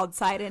a wild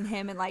side in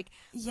him and like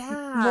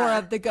more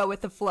of the go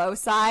with the flow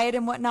side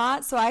and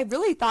whatnot. So I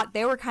really thought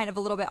they were kind of a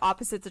little bit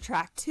opposites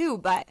attract too,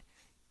 but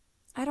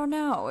I don't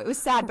know. It was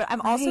sad, but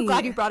I'm also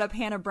glad you brought up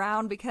Hannah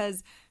Brown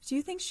because do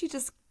you think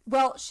she's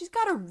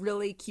got a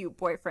really cute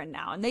boyfriend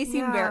now and they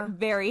seem very,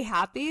 very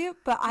happy,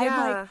 but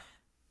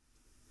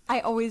I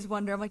always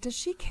wonder, I'm like, does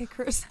she kick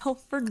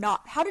herself for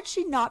not? How did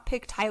she not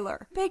pick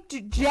Tyler?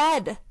 Picked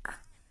Jed.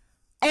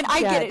 And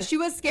I get it. She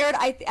was scared.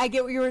 I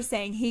get what you were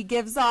saying. He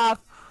gives off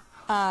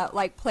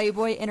like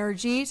Playboy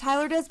energy.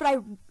 Tyler does, but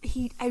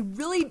I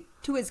really,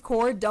 to his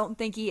core, don't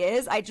think he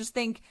is. I just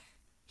think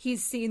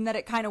he's seen that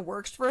it kind of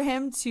works for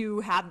him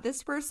to have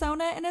this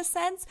persona in a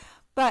sense.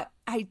 But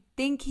I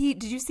think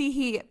did you see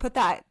he put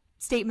that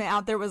statement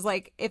out there was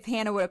like, if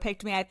Hannah would have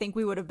picked me, I think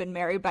we would have been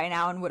married by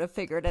now and would have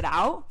figured it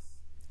out.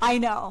 I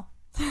know.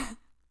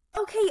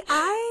 Okay,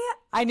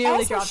 I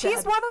nearly dropped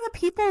she's one of the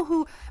people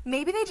who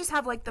maybe they just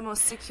have like the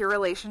most secure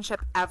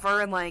relationship ever,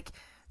 and like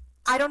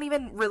I don't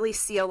even really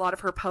see a lot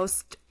of her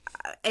posts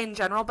in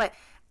general, but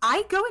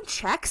I go and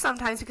check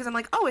sometimes because I'm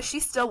like, oh, is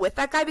she still with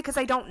that guy? Because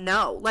I don't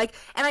know, like,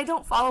 and I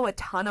don't follow a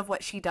ton of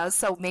what she does,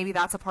 so maybe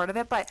that's a part of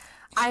it. But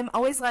I'm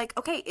always like,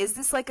 okay, is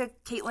this like a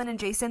Kaitlyn and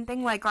Jason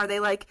thing? Like, are they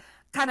like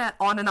kind of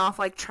on and off,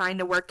 like trying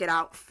to work it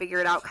out, figure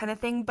it out, kind of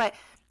thing? But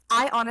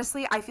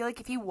I feel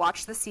like if you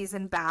watch the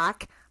season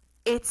back,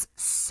 it's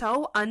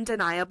so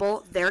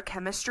undeniable, their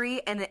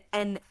chemistry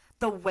and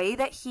the way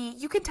that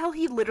you can tell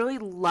he literally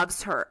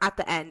loves her at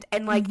the end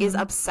and like is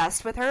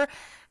obsessed with her.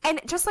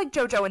 And just like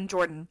JoJo and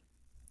Jordan,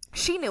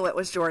 she knew it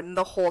was Jordan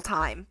the whole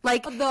time.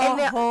 Like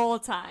the whole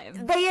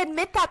time. They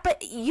admit that,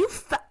 but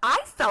I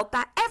felt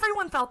that.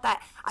 Everyone felt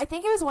that. I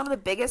think it was one of the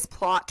biggest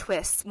plot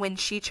twists when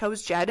she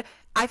chose Jed.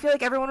 I feel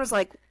like everyone was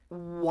like,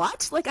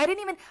 what? Like I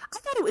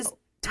thought it was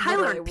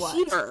Tyler and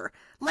Peter.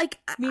 Like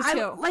me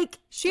too.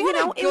 She had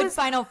a good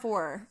Final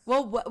Four.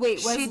 Well,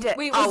 was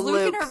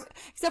Luke in her,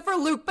 except for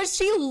Luke, but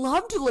she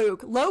loved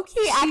Luke.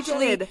 Low-key,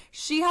 actually,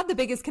 she had the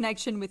biggest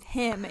connection with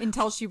him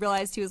until she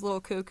realized he was a little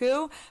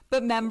cuckoo.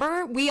 But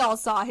remember, we all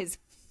saw his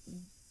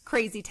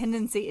crazy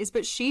tendencies,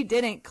 but she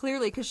didn't,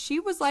 clearly, because she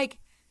was like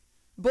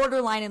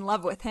borderline in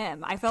love with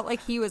him. I felt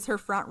like he was her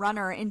front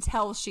runner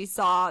until she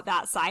saw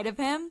that side of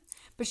him.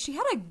 But she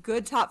had a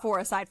good top four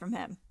aside from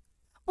him.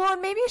 Well,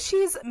 and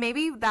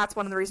maybe that's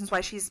one of the reasons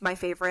why she's my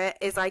favorite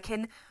is I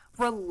can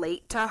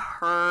relate to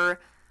her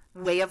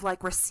way of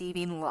like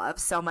receiving love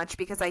so much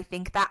because I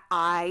think that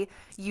I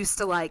used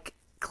to like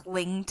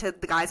cling to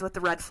the guys with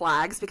the red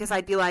flags because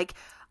I'd be like,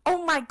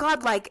 oh my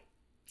God, like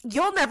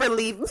you'll never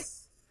leave me.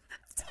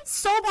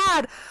 So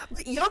bad.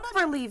 You'll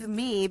never leave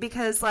me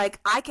because like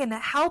I can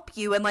help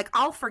you and like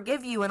I'll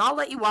forgive you and I'll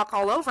let you walk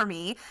all over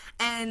me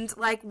and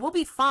like we'll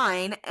be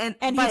fine. And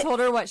he told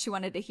her what she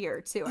wanted to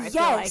hear too. I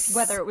feel like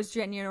whether it was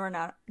genuine or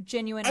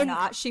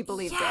not, she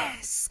believed it.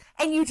 Yes.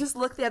 And you just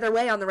look the other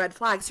way on the red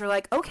flags. You're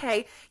like,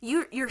 okay,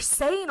 you're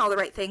saying all the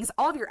right things.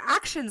 All of your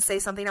actions say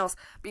something else,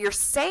 but you're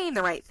saying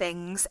the right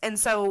things. And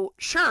so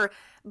sure.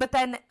 But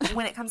then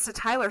when it comes to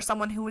Tyler,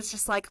 someone who was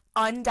just like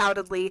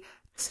undoubtedly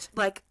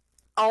like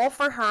all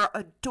for her,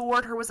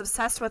 adored her, was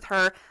obsessed with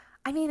her.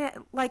 I mean,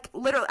 like,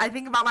 literally, I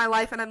think about my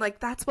life and I'm like,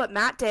 that's what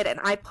Matt did. And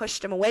I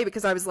pushed him away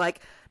because I was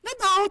like,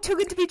 no, too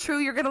good to be true.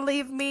 You're going to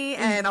leave me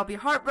and I'll be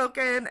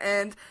heartbroken.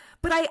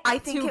 But I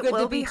think it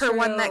will be her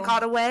one that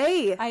got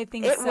away. I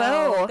think it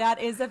will.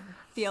 That is a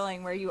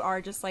feeling where you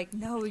are just like,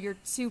 no, you're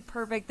too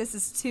perfect. This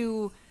is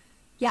too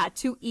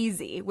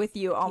easy with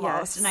you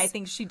almost. Yes. And I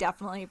think she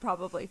definitely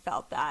probably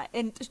felt that.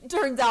 And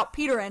turns out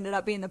Peter ended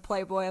up being the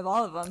playboy of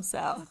all of them.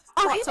 So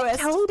are they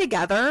telling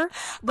together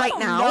right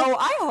now? No,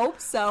 I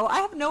hope so. I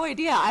have no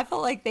idea. I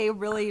felt like they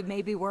really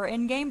maybe were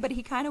in game, but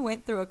he kind of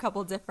went through a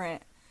couple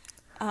different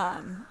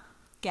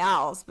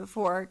gals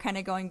before kind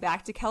of going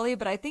back to Kelly,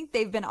 but I think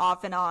they've been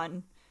off and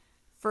on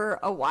for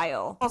a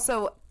while.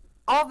 Also,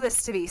 all of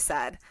this to be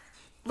said,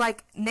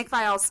 like, Nick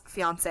Viall's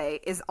fiance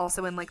is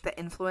also in, like, the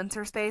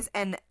influencer space,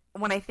 and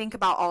when I think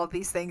about all of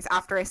these things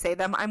after I say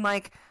them, I'm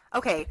like,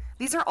 okay,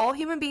 these are all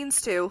human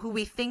beings too, who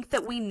we think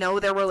that we know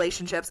their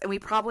relationships, and we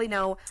probably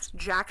know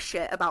jack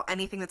shit about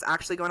anything that's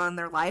actually going on in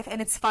their life,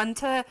 and it's fun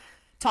to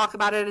talk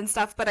about it and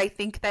stuff, but I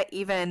think that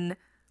even,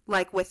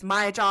 like, with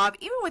my job,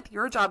 even with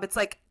your job, it's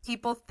like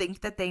people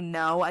think that they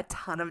know a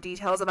ton of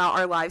details about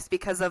our lives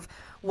because of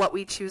what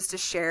we choose to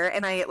share,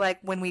 and I, like,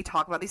 when we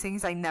talk about these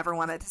things, I never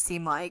want it to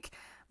seem like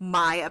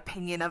my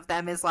opinion of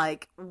them is,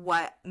 like,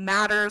 what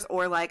matters,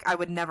 or, like, I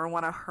would never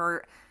want to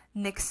hurt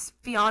Nick's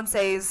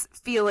fiance's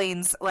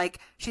feelings. Like,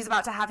 she's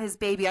about to have his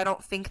baby. I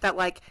don't think that,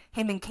 like,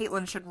 him and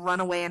Kaitlyn should run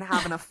away and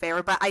have an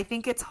affair, but I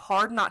think it's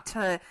hard not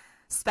to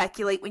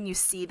speculate when you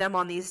see them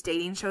on these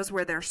dating shows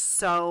where they're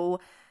so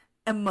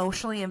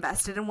emotionally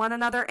invested in one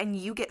another, and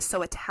you get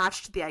so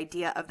attached to the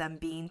idea of them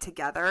being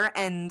together.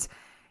 And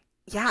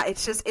yeah,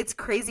 it's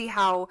crazy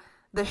how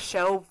the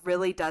show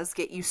really does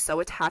get you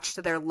so attached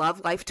to their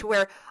love life, to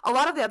where a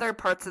lot of the other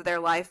parts of their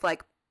life,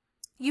 like,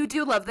 you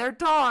do love their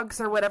dogs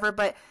or whatever,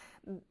 but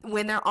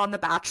when they're on The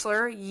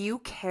Bachelor, you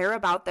care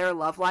about their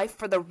love life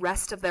for the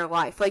rest of their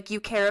life. Like, you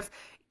care if,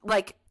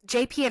 like,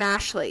 JP and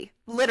Ashley,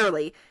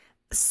 literally,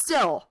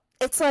 still,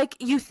 it's like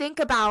you think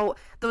about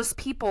those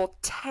people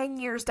 10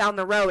 years down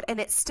the road,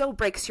 and it still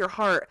breaks your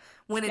heart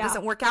when it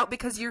doesn't work out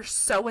because you're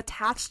so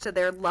attached to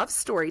their love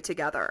story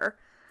together.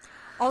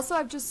 Also,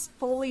 I've just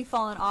fully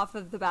fallen off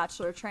of the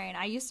Bachelor train.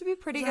 I used to be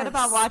pretty good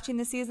about watching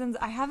the seasons.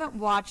 I haven't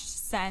watched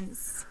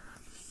since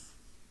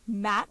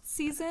Matt's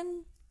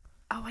season.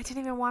 Oh, I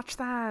didn't even watch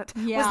that.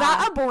 Yeah. Was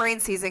that a boring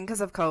season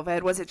because of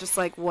COVID? Was it just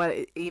like, what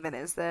even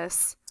is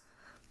this?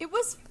 It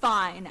was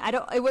fine.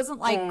 It wasn't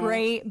like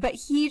great, but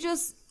he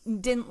just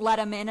didn't let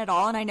him in at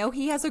all. And I know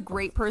he has a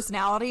great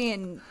personality,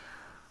 and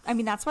I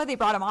mean, that's why they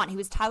brought him on. He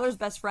was Tyler's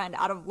best friend.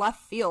 Out of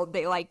left field,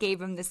 they, like, gave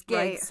him this gig.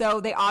 Right.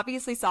 So they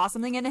obviously saw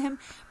something into him,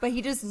 but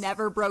he just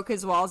never broke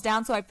his walls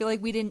down. So I feel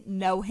like we didn't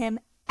know him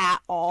at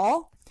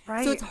all.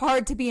 Right. So it's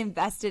hard to be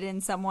invested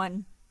in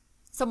someone's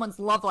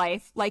love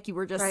life, like you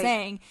were just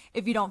saying,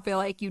 if you don't feel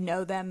like you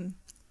know them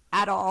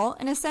at all,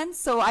 in a sense.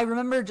 So I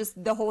remember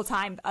just the whole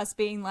time us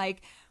being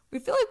like, we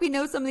feel like we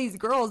know some of these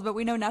girls, but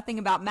we know nothing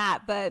about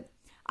Matt. But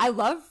I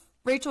love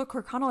Rachel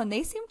Kirkconnell, and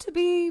they seem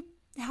to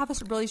have a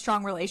really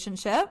strong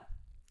relationship.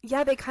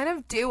 Yeah, they kind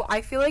of do.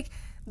 I feel like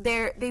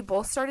they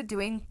both started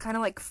doing kind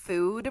of like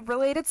food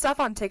related stuff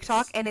on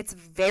TikTok, and it's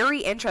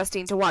very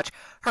interesting to watch.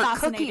 Her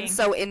cooking's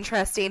so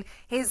interesting.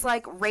 His,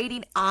 like,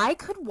 rating. I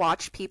could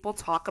watch people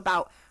talk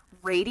about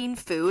rating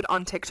food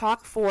on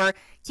TikTok. For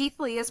Keith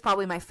Lee is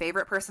probably my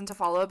favorite person to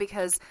follow,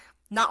 because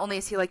not only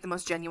is he, like, the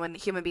most genuine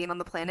human being on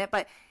the planet,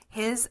 but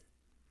his,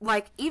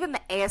 like, even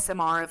the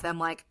ASMR of them,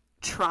 like,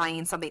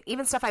 trying something,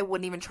 even stuff I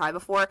wouldn't even try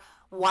before.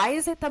 Why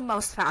is it the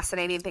most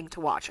fascinating thing to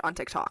watch on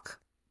TikTok?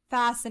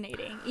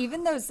 Fascinating.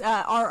 Even those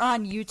are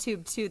on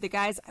YouTube too. The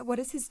guys, what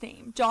is his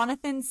name?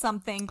 Jonathan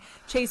something.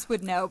 Chase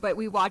would know, but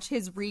we watch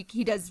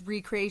he does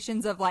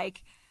recreations of,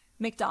 like,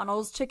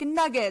 McDonald's chicken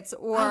nuggets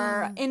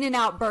or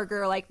In-N-Out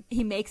burger. Like,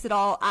 he makes it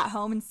all at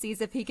home and sees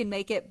if he can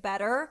make it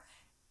better.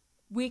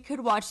 We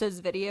could watch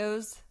those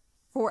videos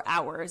for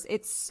hours.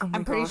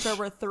 I'm pretty sure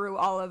we're through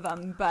all of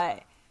them,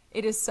 but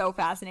it is so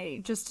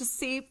fascinating just to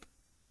see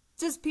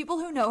just people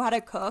who know how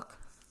to cook.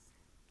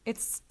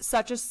 It's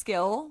such a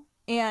skill,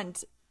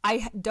 and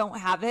I don't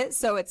have it,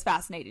 so it's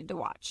fascinating to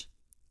watch.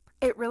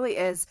 It really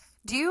is.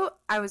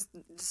 I was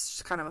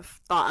just kind of a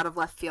thought out of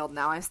left field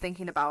now. I was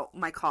thinking about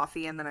my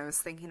coffee, and then I was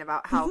thinking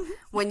about how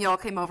when y'all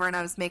came over and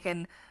I was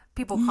making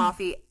people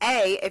coffee,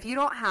 if you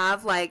don't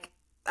have, like,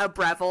 a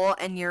Breville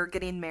and you're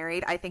getting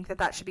married, I think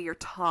that should be your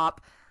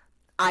top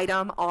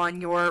item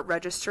on your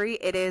registry.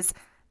 It is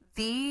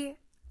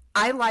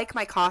I like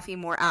my coffee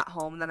more at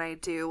home than I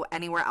do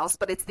anywhere else,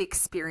 but it's the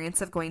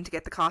experience of going to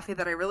get the coffee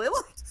that I really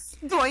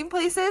like going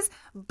places.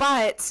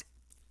 But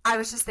I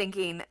was just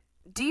thinking,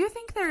 do you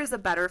think there is a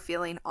better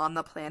feeling on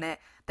the planet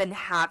than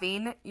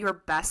having your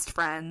best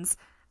friends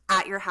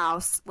at your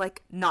house,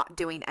 like, not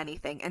doing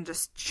anything and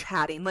just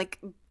chatting? Like,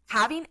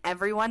 having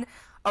everyone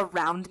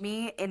around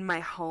me in my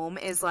home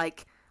is,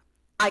 like,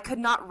 I could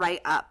not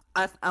write up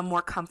a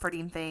more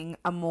comforting thing,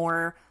 a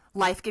more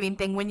life-giving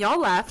thing. When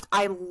y'all left,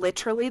 I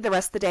literally, the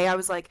rest of the day, I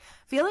was, like,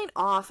 feeling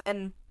off,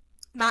 and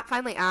Matt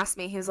finally asked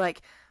me, he was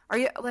like, are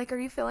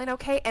you feeling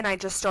okay? And I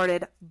just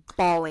started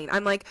bawling.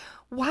 I'm like,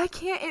 why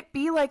can't it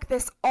be like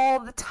this all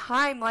the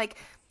time? Like,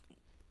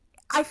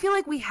 I feel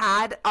like we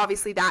had,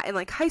 obviously, that in,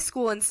 like, high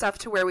school and stuff,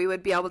 to where we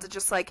would be able to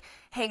just, like,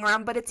 hang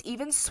around, but it's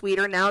even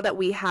sweeter now that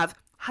we have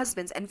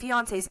husbands and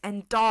fiancés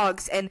and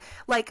dogs, and,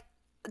 like,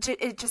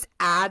 it just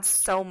adds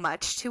so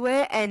much to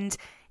it. And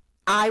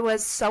I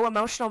was so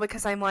emotional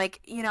because I'm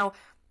like, you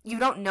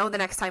don't know the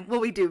next time.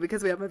 Well, we do,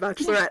 because we have my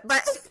bachelorette,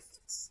 but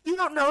you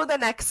don't know the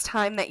next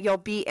time that you'll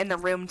be in the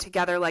room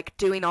together, like,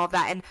 doing all of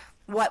that, and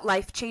what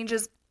life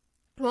changes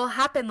will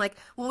happen? Like,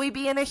 will we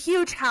be in a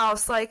huge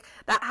house like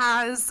that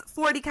has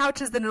 40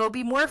 couches, then it'll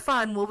be more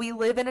fun? Will we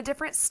live in a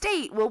different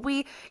state? Will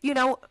we,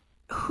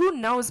 who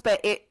knows? But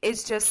it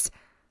is just,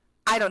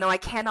 I don't know. I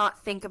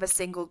cannot think of a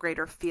single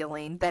greater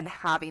feeling than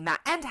having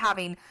that, and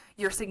having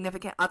your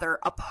significant other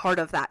a part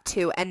of that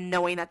too, and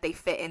knowing that they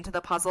fit into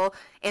the puzzle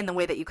in the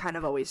way that you kind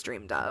of always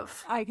dreamed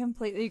of. I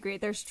completely agree.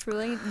 There's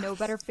truly no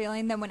better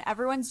feeling than when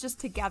everyone's just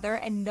together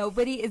and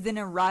nobody is in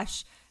a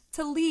rush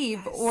to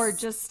leave, or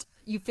just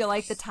you feel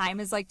like the time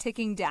is like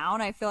ticking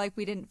down. I feel like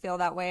we didn't feel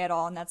that way at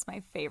all, and that's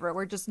my favorite.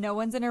 We're just, no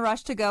one's in a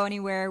rush to go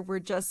anywhere. We're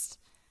just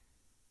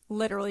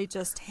literally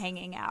just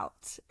hanging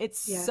out. It's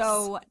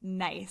so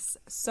nice.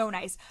 So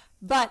nice.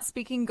 But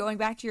going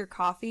back to your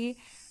coffee,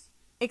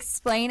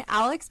 explain.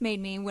 Alex made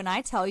me, when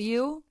I tell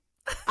you,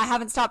 I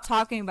haven't stopped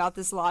talking about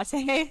this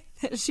latte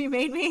that she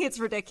made me. It's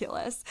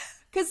ridiculous.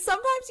 Because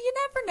sometimes you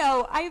never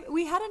know.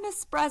 We had an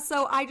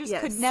espresso. I just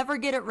could never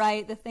get it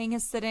right. The thing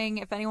is sitting.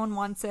 If anyone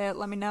wants it,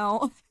 let me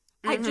know.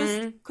 I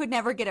just could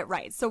never get it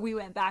right. So we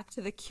went back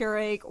to the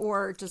Keurig,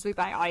 or just we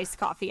buy iced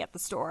coffee at the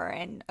store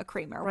and a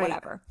creamer,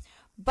 whatever.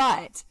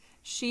 But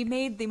she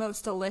made the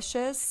most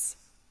delicious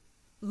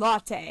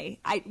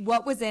latte.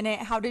 What was in it?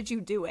 How did you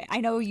do it?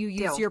 I know you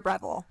used your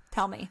Breville.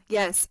 Tell me.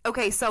 Yes.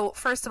 Okay, so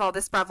first of all,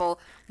 this Breville,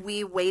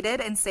 we waited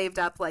and saved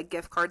up like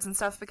gift cards and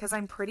stuff, because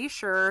I'm pretty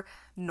sure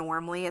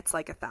normally it's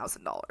like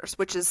 $1,000,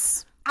 which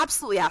is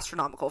absolutely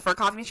astronomical for a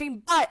coffee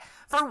machine. But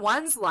for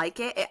ones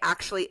like it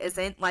actually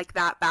isn't like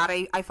that bad.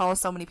 I follow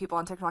so many people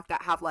on TikTok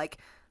that have like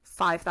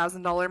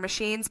 $5,000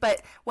 machines.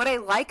 But what I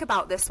like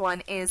about this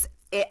one is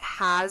it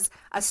has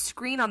a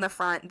screen on the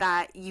front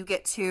that you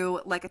get to,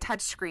 like a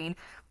touch screen,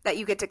 that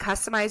you get to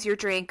customize your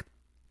drink.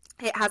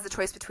 It has the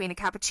choice between a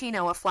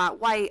cappuccino, a flat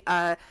white,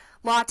 a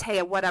latte,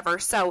 a whatever.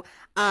 So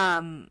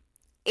it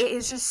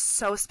is just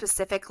so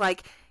specific.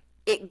 Like,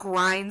 it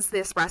grinds the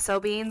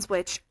espresso beans,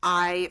 which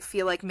I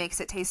feel like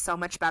makes it taste so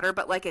much better.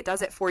 But like, it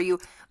does it for you.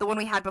 The one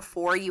we had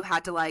before, you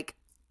had to like,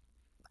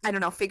 I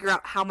don't know, figure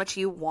out how much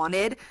you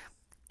wanted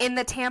in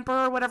the tamper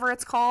or whatever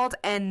it's called,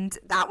 and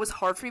that was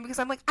hard for me because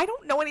I'm like, I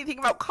don't know anything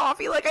about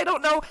coffee. Like, I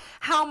don't know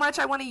how much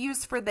I want to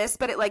use for this,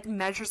 but it like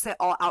measures it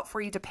all out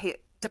for you to pay,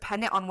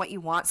 dependent on what you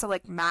want. So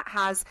like, Matt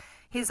has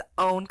his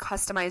own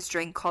customized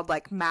drink called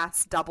like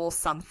Matt's Double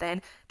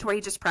something, to where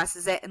he just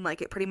presses it and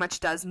like it pretty much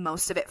does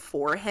most of it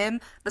for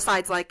him,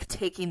 besides like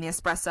taking the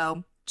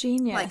espresso,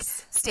 genius, like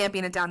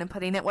stamping it down and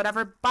putting it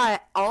whatever.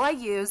 But all I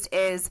used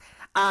is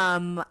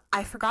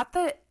I forgot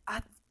the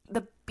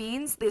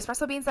beans. The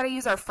espresso beans that I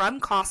use are from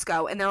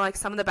Costco, and they're like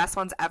some of the best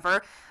ones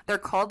ever. They're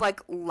called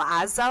like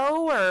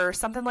Lazo or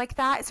something like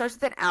that. It starts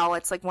with an L.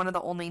 It's like one of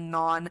the only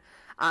non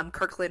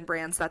Kirkland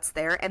brands that's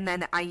there. And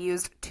then I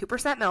used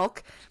 2%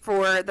 milk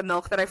for the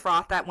milk that I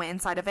frothed that went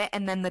inside of it,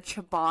 and then the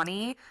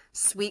Chobani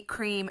sweet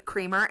cream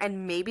creamer,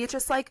 and maybe it's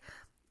just like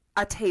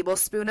a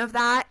tablespoon of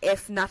that,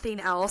 if nothing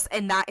else,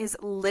 and that is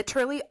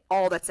literally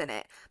all that's in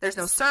it. There's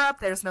no syrup,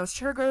 there's no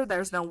sugar,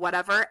 there's no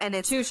whatever, and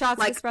it's 2 shots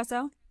like, of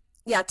espresso.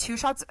 Yeah, 2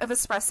 shots of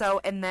espresso,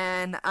 and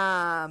then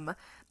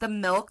the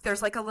milk,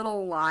 there's like a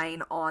little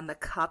line on the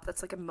cup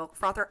that's like a milk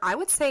frother. I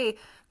would say,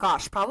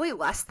 gosh, probably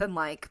less than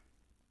like,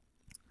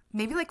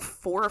 maybe like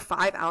 4 or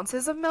 5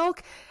 ounces of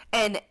milk,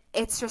 and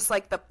it's just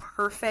like the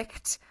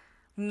perfect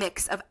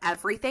mix of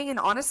everything. And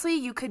honestly,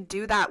 you could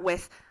do that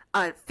with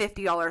a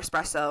 $50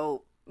 espresso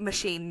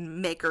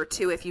machine maker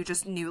too, if you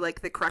just knew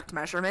like the correct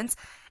measurements.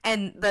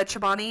 And the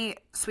Chobani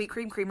sweet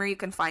cream creamer, you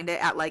can find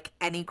it at like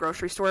any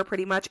grocery store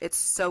pretty much. It's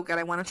so good.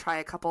 I want to try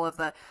a couple of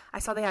I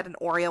saw they had an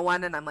Oreo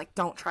one, and I'm like,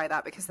 don't try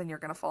that, because then you're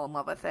gonna fall in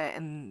love with it.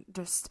 And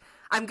just,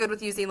 I'm good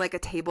with using like a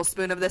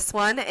tablespoon of this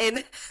one,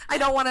 and I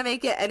don't want to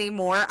make it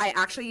anymore. I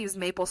actually used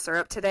maple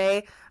syrup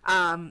today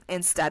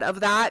instead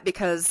of that,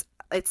 because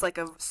it's like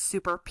a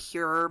super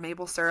pure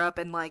maple syrup,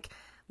 and like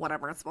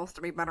whatever, it's supposed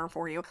to be better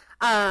for you.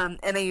 And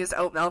I used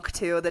oat milk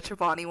too, the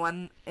Chobani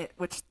one,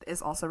 which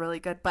is also really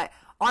good. But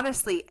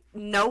honestly,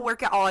 no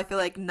work at all. I feel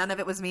like none of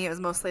it was me. It was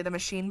mostly the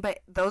machine.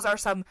 But those are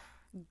some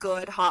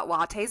good hot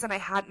lattes, and I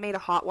hadn't made a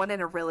hot one in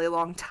a really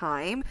long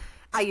time.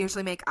 I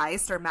usually make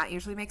iced, or Matt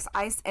usually makes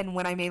iced, and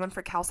when I made one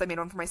for Kels, I made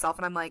one for myself,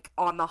 and I'm like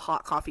on the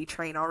hot coffee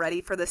train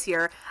already for this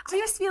year. I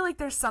just feel like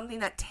there's something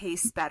that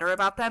tastes better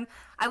about them.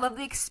 I love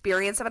the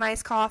experience of an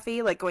iced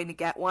coffee, like going to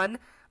get one,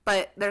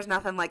 but there's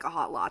nothing like a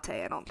hot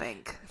latte, I don't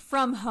think.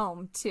 From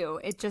home, too.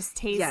 It just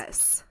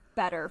tastes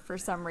better for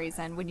some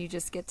reason when you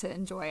just get to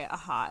enjoy a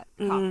hot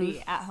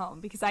coffee at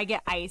home, because I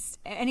get iced.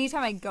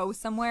 Anytime I go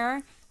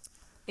somewhere,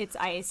 it's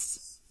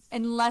iced,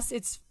 unless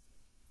it's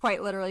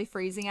quite literally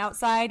freezing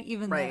outside,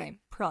 even then I'm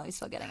probably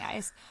still getting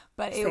iced.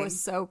 But it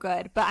was so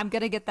good. But I'm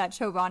going to get that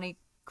Chobani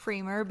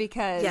creamer,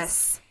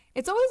 because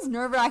it's always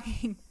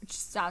nerve-wracking, which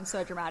sounds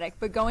so dramatic,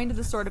 but going to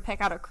the store to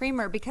pick out a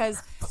creamer,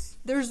 because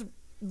there's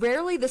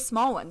rarely the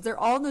small ones. They're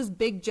all in those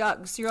big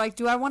jugs. So you're like,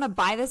 do I want to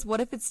buy this? What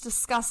if it's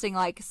disgusting?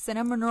 Like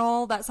cinnamon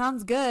roll, that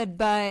sounds good,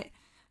 but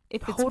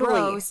if it's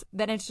gross,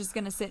 then it's just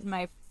going to sit in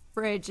my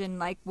fridge, and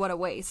like, what a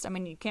waste. I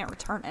mean, you can't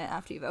return it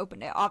after you've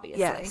opened it,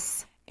 obviously.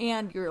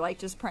 and you're like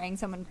just praying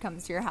someone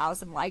comes to your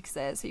house and likes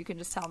it, so you can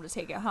just tell them to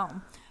take it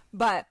home.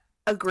 But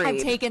Agreed.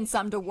 I've taken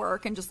some to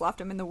work and just left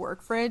them in the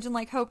work fridge and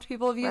like hoped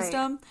people have used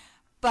them.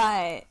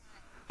 But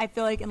I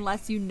feel like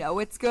unless you know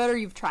it's good or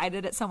you've tried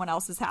it at someone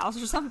else's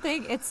house or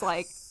something, it's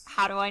like,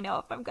 how do I know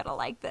if I'm gonna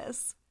like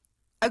this?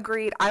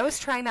 Agreed. I was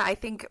trying to, I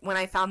think when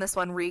I found this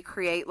one,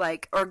 recreate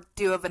like, or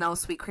do a vanilla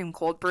sweet cream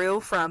cold brew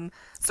from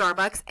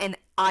Starbucks, and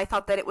I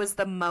thought that it was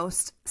the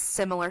most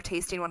similar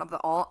tasting one of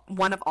all,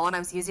 and I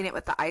was using it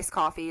with the iced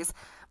coffees,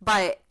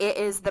 but it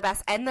is the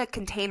best, and the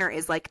container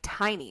is like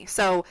tiny,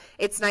 so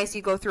it's nice.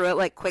 You go through it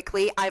like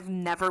quickly. I've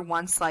never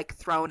once like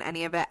thrown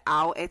any of it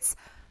out. It's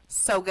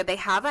so good. They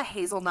have a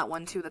hazelnut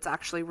one too that's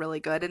actually really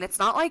good, and it's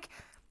not like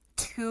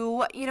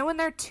too, you know, when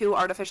they're too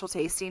artificial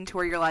tasting to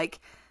where you're like,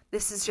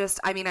 this is just,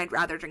 I mean, I'd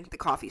rather drink the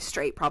coffee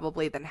straight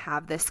probably than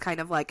have this kind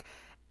of like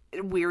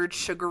weird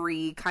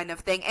sugary kind of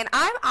thing. And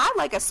I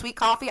like a sweet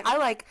coffee. I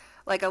like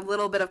a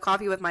little bit of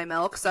coffee with my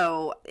milk.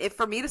 So if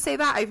for me to say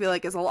that, I feel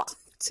like is a lot.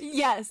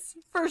 Yes,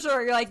 for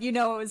sure. You're like, you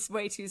know, it was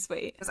way too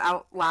sweet. I was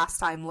out last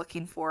time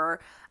looking for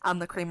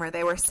the creamer.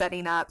 They were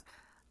setting up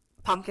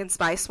pumpkin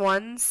spice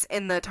ones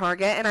in the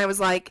Target, and I was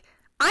like,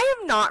 I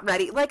am not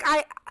ready. Like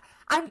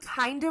I'm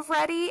kind of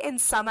ready in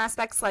some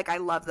aspects. Like, I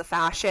love the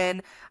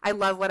fashion. I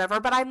love whatever.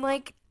 But I'm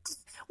like,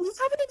 we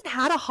haven't even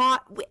had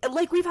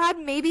like, we've had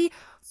maybe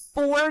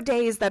 4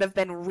 days that have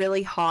been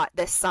really hot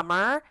this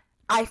summer.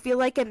 I feel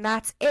like, and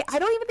that's it. I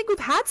don't even think we've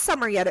had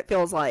summer yet, it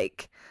feels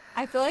like.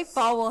 I feel like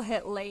fall will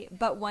hit late,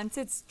 but once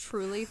it's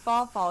truly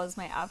fall is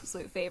my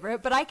absolute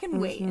favorite. But I can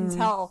wait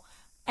until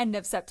end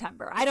of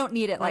September. I don't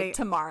need it like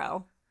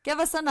tomorrow. Give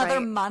us another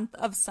month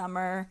of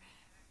summer,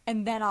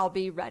 and then I'll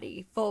be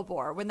ready, full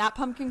bore. When that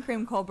pumpkin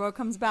cream cold brew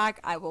comes back,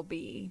 I will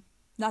be,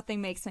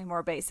 nothing makes me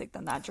more basic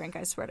than that drink,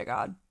 I swear to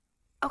God.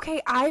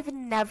 Okay, I've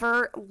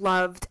never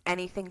loved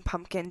anything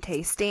pumpkin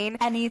tasting.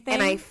 Anything?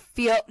 And I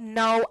feel,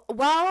 no,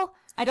 well,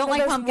 I don't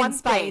like pumpkin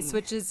spice,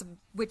 which is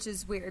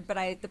weird,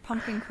 but the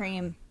pumpkin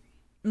cream.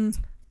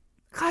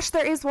 Gosh,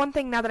 there is one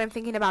thing now that I'm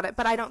thinking about it,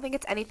 but I don't think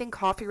it's anything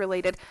coffee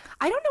related.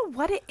 I don't know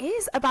what it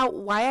is about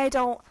why I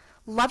don't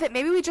love it.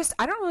 Maybe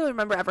I don't really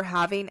remember ever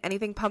having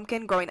anything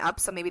pumpkin growing up,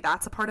 so maybe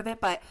that's a part of it,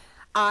 but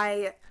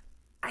I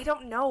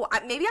don't know.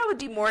 Maybe I would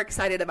be more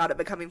excited about it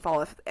becoming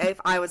fall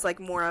if I was like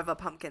more of a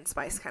pumpkin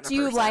spice kind of person.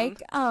 Do you like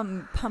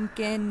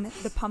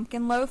the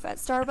pumpkin loaf at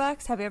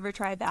Starbucks? Have you ever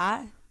tried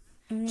that?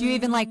 Do you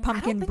even like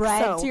pumpkin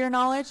bread, to your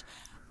knowledge?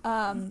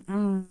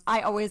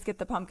 I always get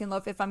the pumpkin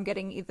loaf if I'm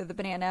getting either the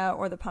banana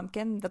or the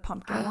pumpkin. The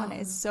pumpkin one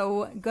is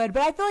so good.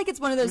 But I feel like it's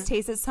one of those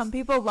tastes that some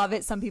people love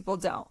it, some people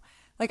don't.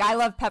 Like, I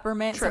love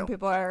peppermint. True. Some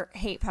people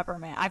hate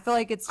peppermint. I feel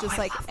like it's just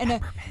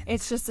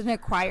it's just an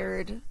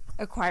acquired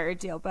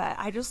deal. But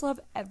I just love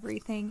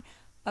everything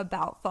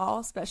about fall,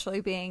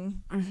 especially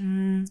being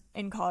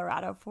in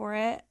Colorado for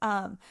it.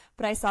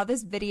 But I saw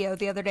this video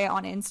the other day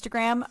on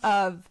Instagram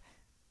of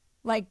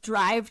like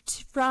drive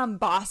from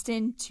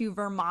Boston to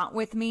Vermont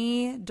with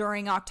me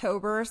during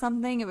October or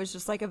something. It was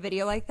just like a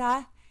video like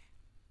that.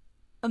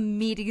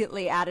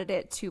 Immediately added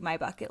it to my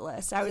bucket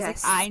list. I was like,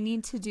 I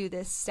need to do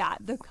this stat.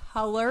 The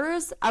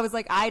colors, I was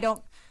like,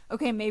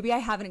 okay, maybe I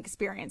haven't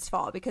experienced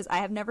fall because I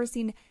have never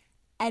seen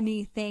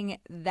anything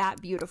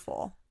that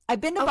beautiful.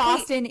 I've been to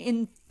Boston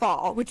in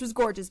fall, which was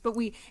gorgeous, but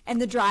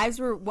the drives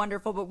were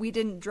wonderful, but we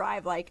didn't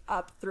drive like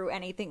up through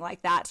anything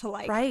like that to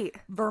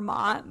like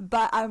Vermont.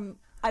 But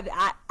I've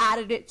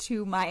added it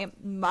to my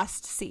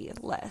must-see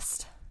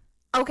list.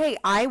 Okay,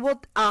 I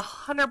will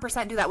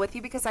 100% do that with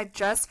you because I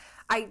just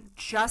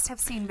have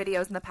seen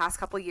videos in the past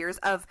couple of years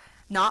of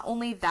not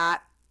only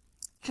that,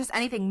 just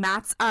anything.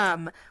 Matt's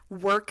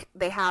work,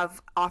 they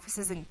have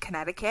offices in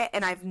Connecticut,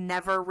 and I've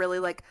never really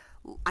like,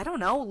 I don't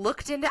know,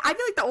 looked into. I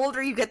feel like the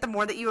older you get, the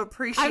more that you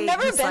appreciate. I've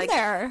never been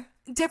there.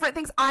 Different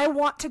things. I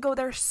want to go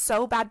there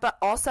so bad, but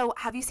also,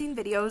 have you seen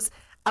videos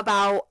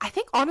about? I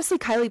think honestly,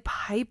 Kylie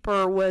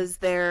Piper was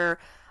there.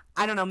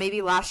 I don't know,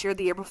 maybe last year,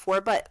 the year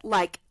before, but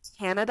like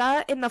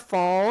Canada in the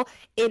fall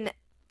in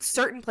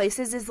certain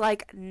places is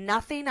like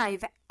nothing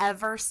I've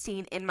ever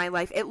seen in my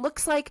life. It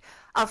looks like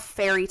a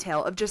fairy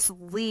tale of just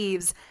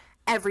leaves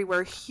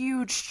everywhere,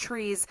 huge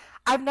trees.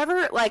 I've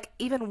never like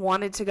even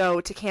wanted to go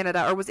to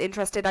Canada or was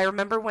interested. I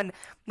remember when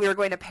we were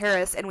going to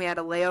Paris and we had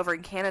a layover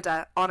in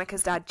Canada,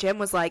 Annika's dad Jim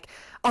was like,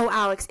 "Oh,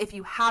 Alex, if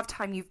you have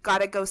time, you've got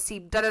to go see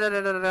da da da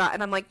da da da."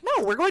 And I'm like,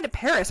 "No, we're going to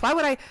Paris. Why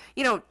would I,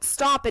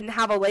 stop and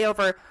have a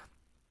layover?"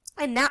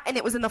 And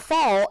it was in the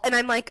fall, and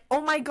I'm like,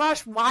 oh my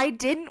gosh, why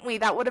didn't we?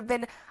 That would have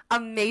been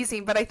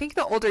amazing. But I think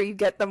the older you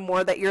get, the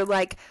more that you're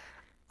like,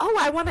 oh,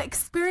 I want to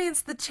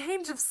experience the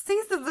change of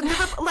seasons.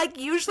 And like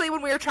usually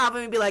when we were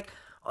traveling, we'd be like,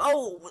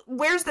 oh,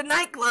 where's the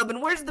nightclub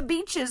and where's the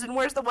beaches and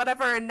where's the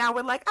whatever? And now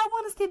we're like, I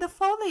want to see the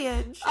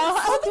foliage.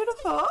 It's so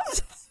beautiful.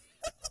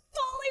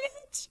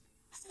 Foliage.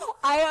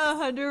 I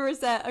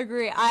 100%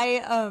 agree.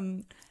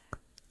 I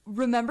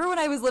remember when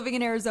I was living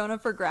in Arizona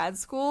for grad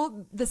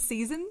school, the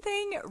season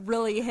thing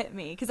really hit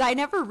me because I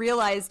never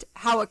realized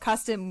how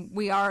accustomed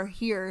we are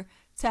here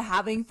to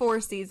having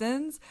 4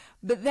 seasons.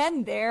 But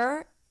then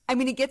I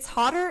mean, it gets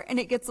hotter and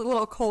it gets a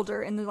little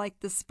colder in the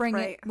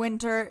spring,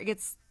 winter.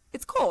 It's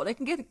cold. It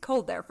can get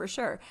cold there for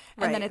sure.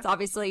 And then it's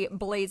obviously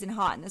blazing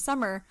hot in the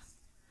summer.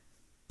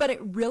 But it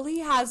really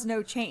has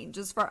no change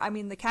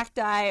the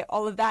cacti,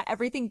 all of that,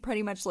 everything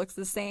pretty much looks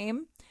the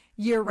same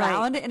year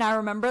round. And I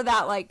remember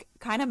that like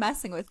kind of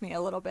messing with me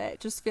a little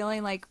bit, just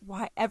feeling like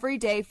why every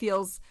day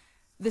feels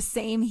the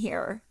same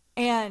here.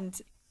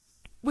 And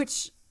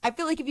which I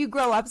feel like if you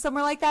grow up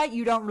somewhere like that,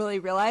 you don't really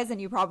realize,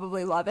 and you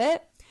probably love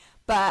it.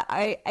 But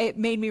it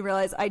made me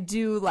realize I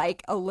do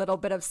like a little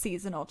bit of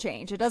seasonal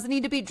change. It doesn't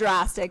need to be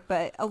drastic,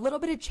 but a little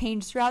bit of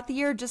change throughout the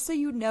year, just so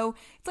you know,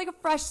 it's like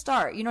a fresh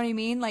start. You know what I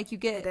mean? Like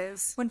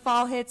when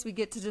fall hits, we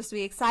get to just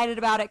be excited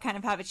about it, kind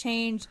of have a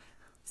change.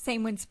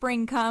 Same when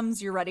spring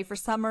comes, you're ready for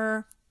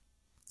summer.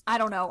 I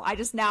don't know.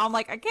 I'm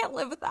like, I can't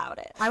live without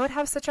it. I would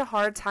have such a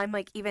hard time,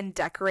 like, even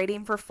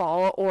decorating for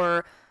fall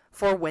or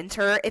for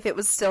winter if it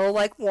was still,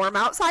 like, warm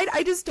outside.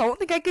 I just don't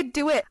think I could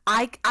do it.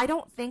 I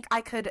don't think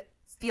I could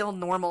feel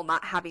normal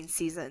not having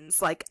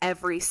seasons, like,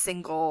 every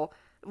single...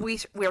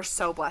 We're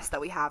so blessed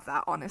that we have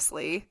that,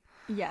 honestly.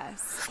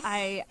 Yes.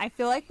 I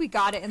feel like we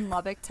got it in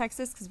Lubbock,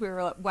 Texas, because we were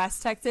at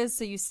West Texas,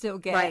 so you still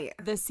get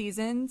the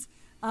seasons.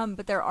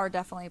 But there are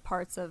definitely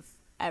parts of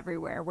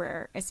everywhere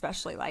where,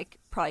 especially like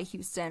probably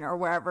Houston or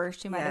wherever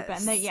she might have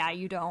been, that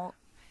you don't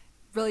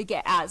really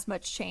get as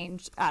much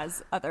change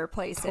as other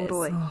places.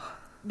 Totally.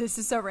 This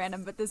is so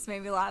random, but this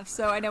made me laugh.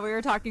 So I know we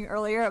were talking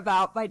earlier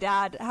about my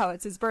dad, how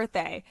it's his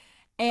birthday,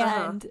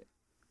 and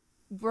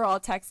we're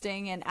all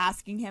texting and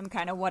asking him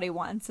kind of what he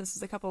wants. This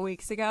was a couple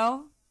weeks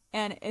ago,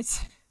 and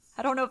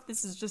I don't know if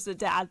this is just a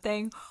dad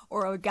thing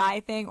or a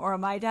guy thing or a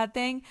my dad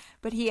thing,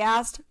 but he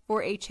asked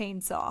for a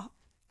chainsaw.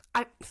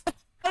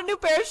 A new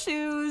pair of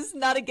shoes,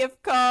 not a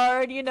gift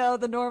card,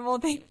 the normal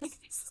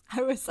things.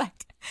 I was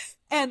like,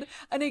 and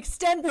an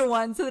extender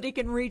one so that he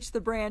can reach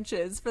the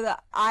branches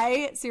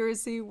I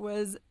seriously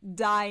was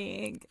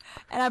dying.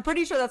 And I'm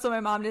pretty sure that's what my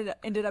mom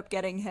ended up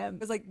getting him.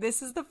 It was like,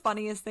 this is the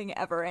funniest thing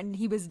ever. And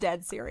he was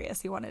dead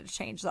serious. He wanted to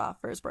change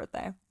that for his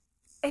birthday.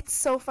 It's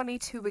so funny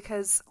too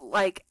because,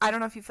 like, I don't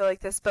know if you feel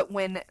like this, but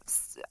when,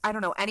 I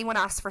don't know, anyone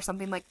asks for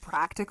something like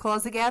practical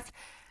as a gift,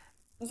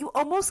 you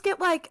almost get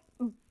like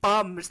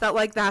bummed that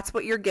like that's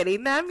what you're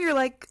getting them. You're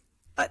like,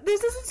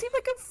 this doesn't seem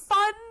like a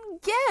fun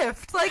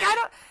gift. Like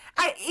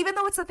even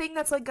though it's a thing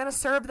that's like gonna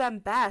serve them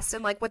best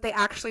and like what they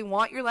actually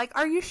want, you're like,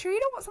 are you sure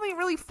you don't want something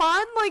really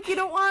fun? Like you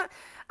don't want,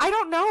 I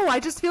don't know. I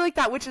just feel like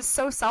that, which is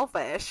so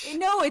selfish.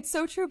 No, it's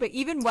so true. But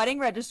even wedding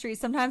registries,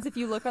 sometimes if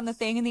you look on the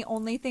thing and the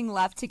only thing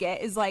left to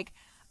get is like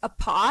a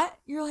pot,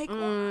 you're like,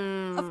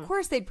 well, of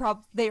course they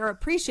are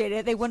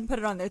appreciated. They wouldn't put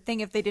it on their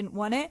thing if they didn't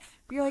want it.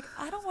 But you're like,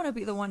 I don't want to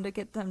be the one to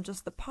get them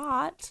just the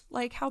pot.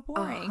 Like, how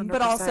boring.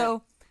 But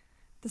also,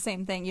 the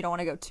same thing, you don't want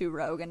to go too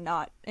rogue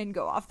and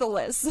go off the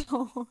list.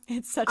 So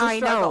it's such a struggle.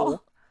 I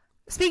know.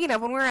 Speaking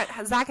of, when we were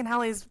at Zach and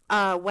Hallie's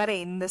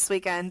wedding this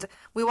weekend,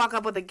 we walk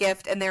up with a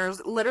gift, and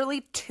there's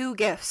literally 2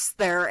 gifts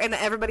there, and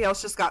everybody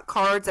else just got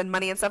cards and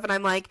money and stuff, and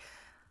I'm like,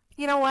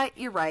 you know what?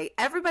 You're right.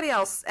 Everyone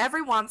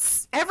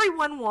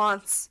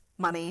wants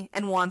money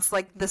and wants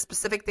like the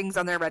specific things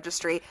on their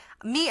registry.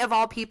 Me of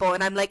all people,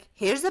 and I'm like,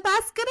 here's a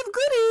basket of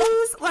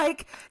goodies.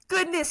 Like,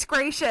 goodness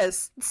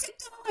gracious.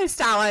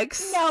 $6,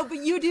 Alex. No, but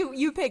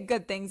you pick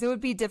good things. It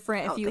would be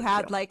different if you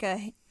had like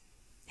a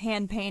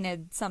hand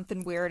painted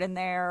something weird in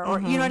there, or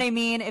you know what I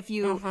mean? If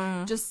you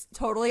just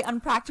totally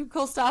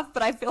unpractical stuff,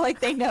 but I feel like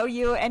they know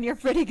you and you're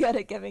pretty good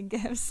at giving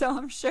gifts. So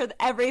I'm sure that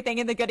everything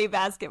in the goodie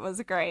basket was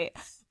great.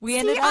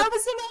 I was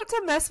about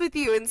to mess with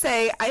you and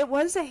say I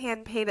was a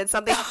hand painted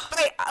something,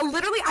 but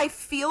I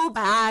feel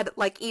bad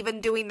like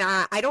even doing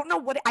that. I don't know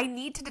what I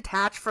need to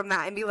detach from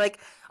that and be like,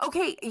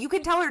 okay, you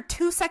can tell her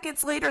 2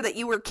 seconds later that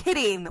you were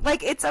kidding.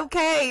 Like, it's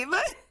okay.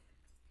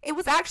 It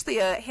was actually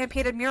a hand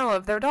painted mural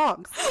of their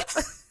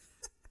dogs.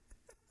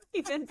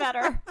 Even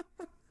better.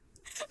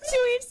 To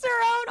each their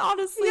own.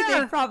 Honestly,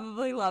 they'd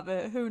probably love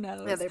it. Who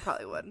knows? Yeah, they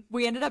probably would.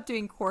 We ended up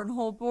doing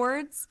cornhole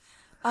boards.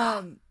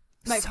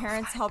 My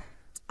parents helped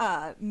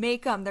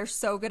make them. They're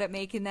so good at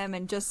making them,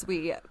 and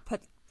we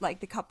put like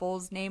the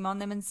couple's name on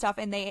them and stuff,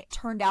 and they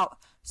turned out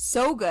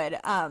so good.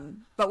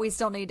 But we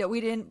still need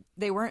to.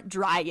 They weren't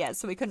dry yet,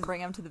 so we couldn't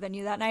bring them to the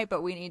venue that night.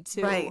 But we need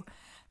to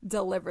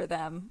deliver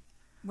them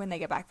when they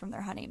get back from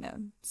their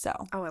honeymoon. So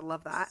I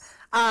love that.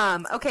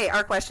 Okay,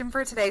 our question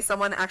for today,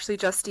 someone actually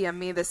just DM'd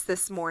me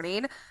this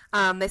morning.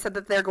 They said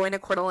that they're going to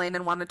Coeur d'Alene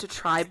and wanted to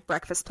try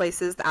breakfast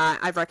places that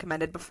I've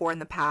recommended before in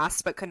the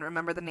past but couldn't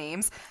remember the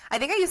names. I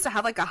think I used to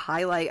have like a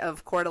highlight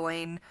of Coeur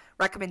d'Alene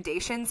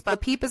recommendations, but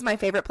Peep is my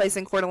favorite place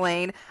in Coeur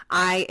d'Alene.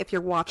 If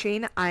you're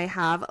watching, I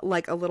have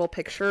like a little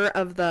picture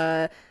of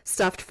the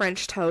stuffed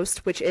French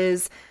toast, which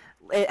it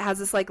has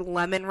this like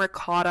lemon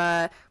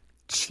ricotta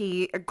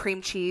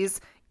cream cheese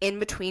in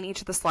between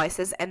each of the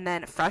slices, and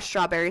then fresh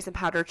strawberries and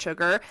powdered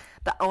sugar.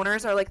 The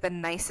owners are like the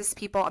nicest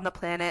people on the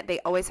planet. They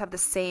always have the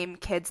same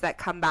kids that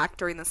come back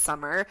during the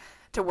summer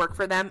to work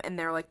for them, and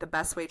they're like the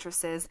best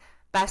waitresses.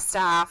 best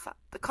staff.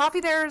 The coffee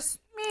there's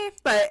meh,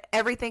 but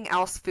everything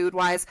else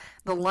food-wise,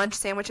 the lunch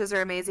sandwiches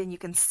are amazing. You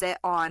can sit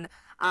on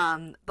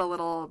the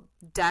little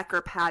deck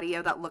or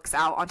patio that looks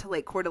out onto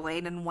Lake Coeur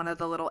d'Alene in one of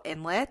the little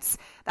inlets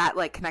that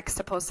like connects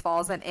to Post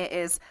Falls, and it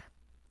is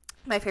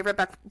my favorite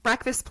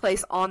breakfast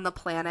place on the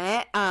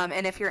planet.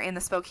 And if you're in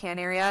the Spokane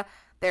area,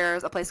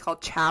 there's a place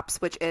called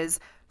Chaps, which is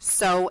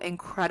so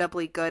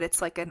incredibly good.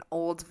 It's like an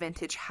old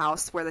vintage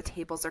house where the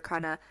tables are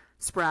kind of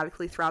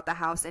sporadically throughout the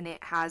house, and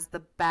it has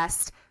the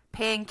best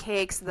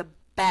pancakes, the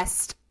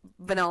best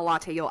vanilla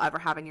latte you'll ever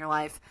have in your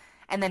life.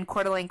 And then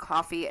Coeur d'Alene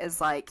coffee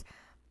is like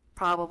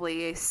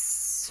probably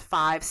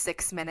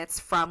 5-6 minutes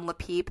from Le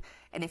Peep.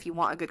 And if you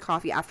want a good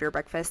coffee after your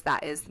breakfast,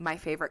 that is my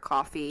favorite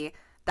coffee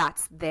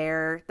that's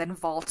there. Then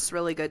Vault's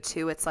really good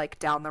too. It's like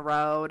down the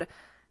road.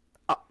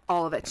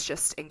 All of it's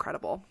just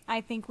incredible.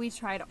 I think we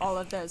tried all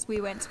of those.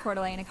 We went to Coeur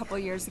d'Alene a couple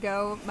of years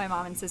ago, my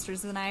mom and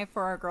sisters and I,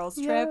 for our girls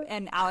trip,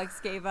 and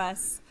Alex gave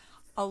us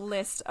a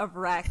list of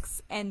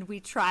recs, and we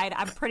tried,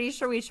 I'm pretty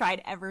sure we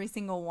tried every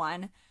single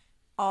one,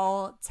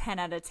 all 10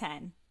 out of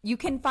 10. You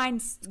can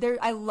find there.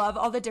 I love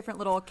all the different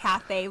little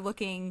cafe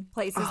looking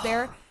places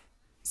there.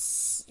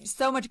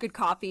 So much good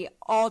coffee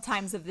all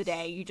times of the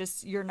day.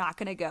 You're not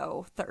going to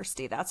go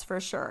thirsty, that's for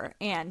sure.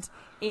 And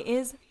it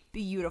is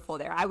beautiful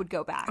there. I would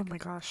go back. Oh my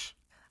gosh.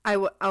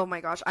 Oh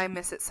my gosh, I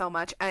miss it so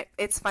much.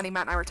 It's funny,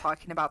 Matt and I were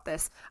talking about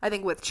this, I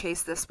think with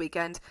Chase this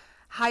weekend.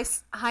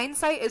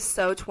 Hindsight is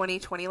so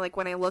 2020. Like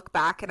when I look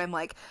back and I'm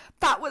like,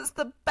 that was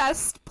the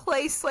best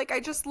place. Like I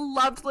just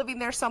loved living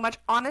there so much.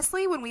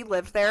 Honestly, when we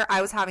lived there,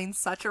 I was having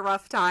such a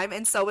rough time,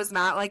 and so was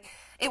Matt. Like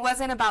it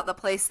wasn't about the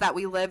place that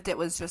we lived. It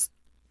was just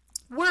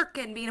work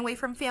and being away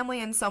from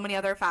family and so many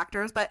other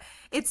factors. But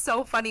it's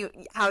so funny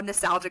how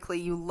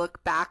nostalgically you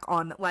look back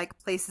on like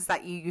places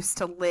that you used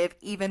to live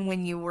even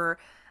when you were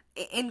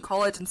in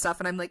college and stuff,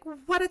 and I'm like,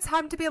 what a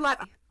time to be alive.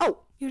 Oh,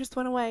 you just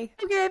went away.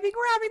 Okay, I think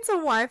we're having some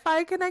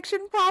Wi-Fi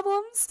connection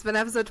problems. It's been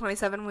episode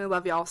 27. We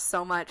love y'all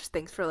so much.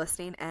 Thanks for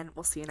listening, and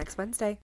we'll see you next Wednesday.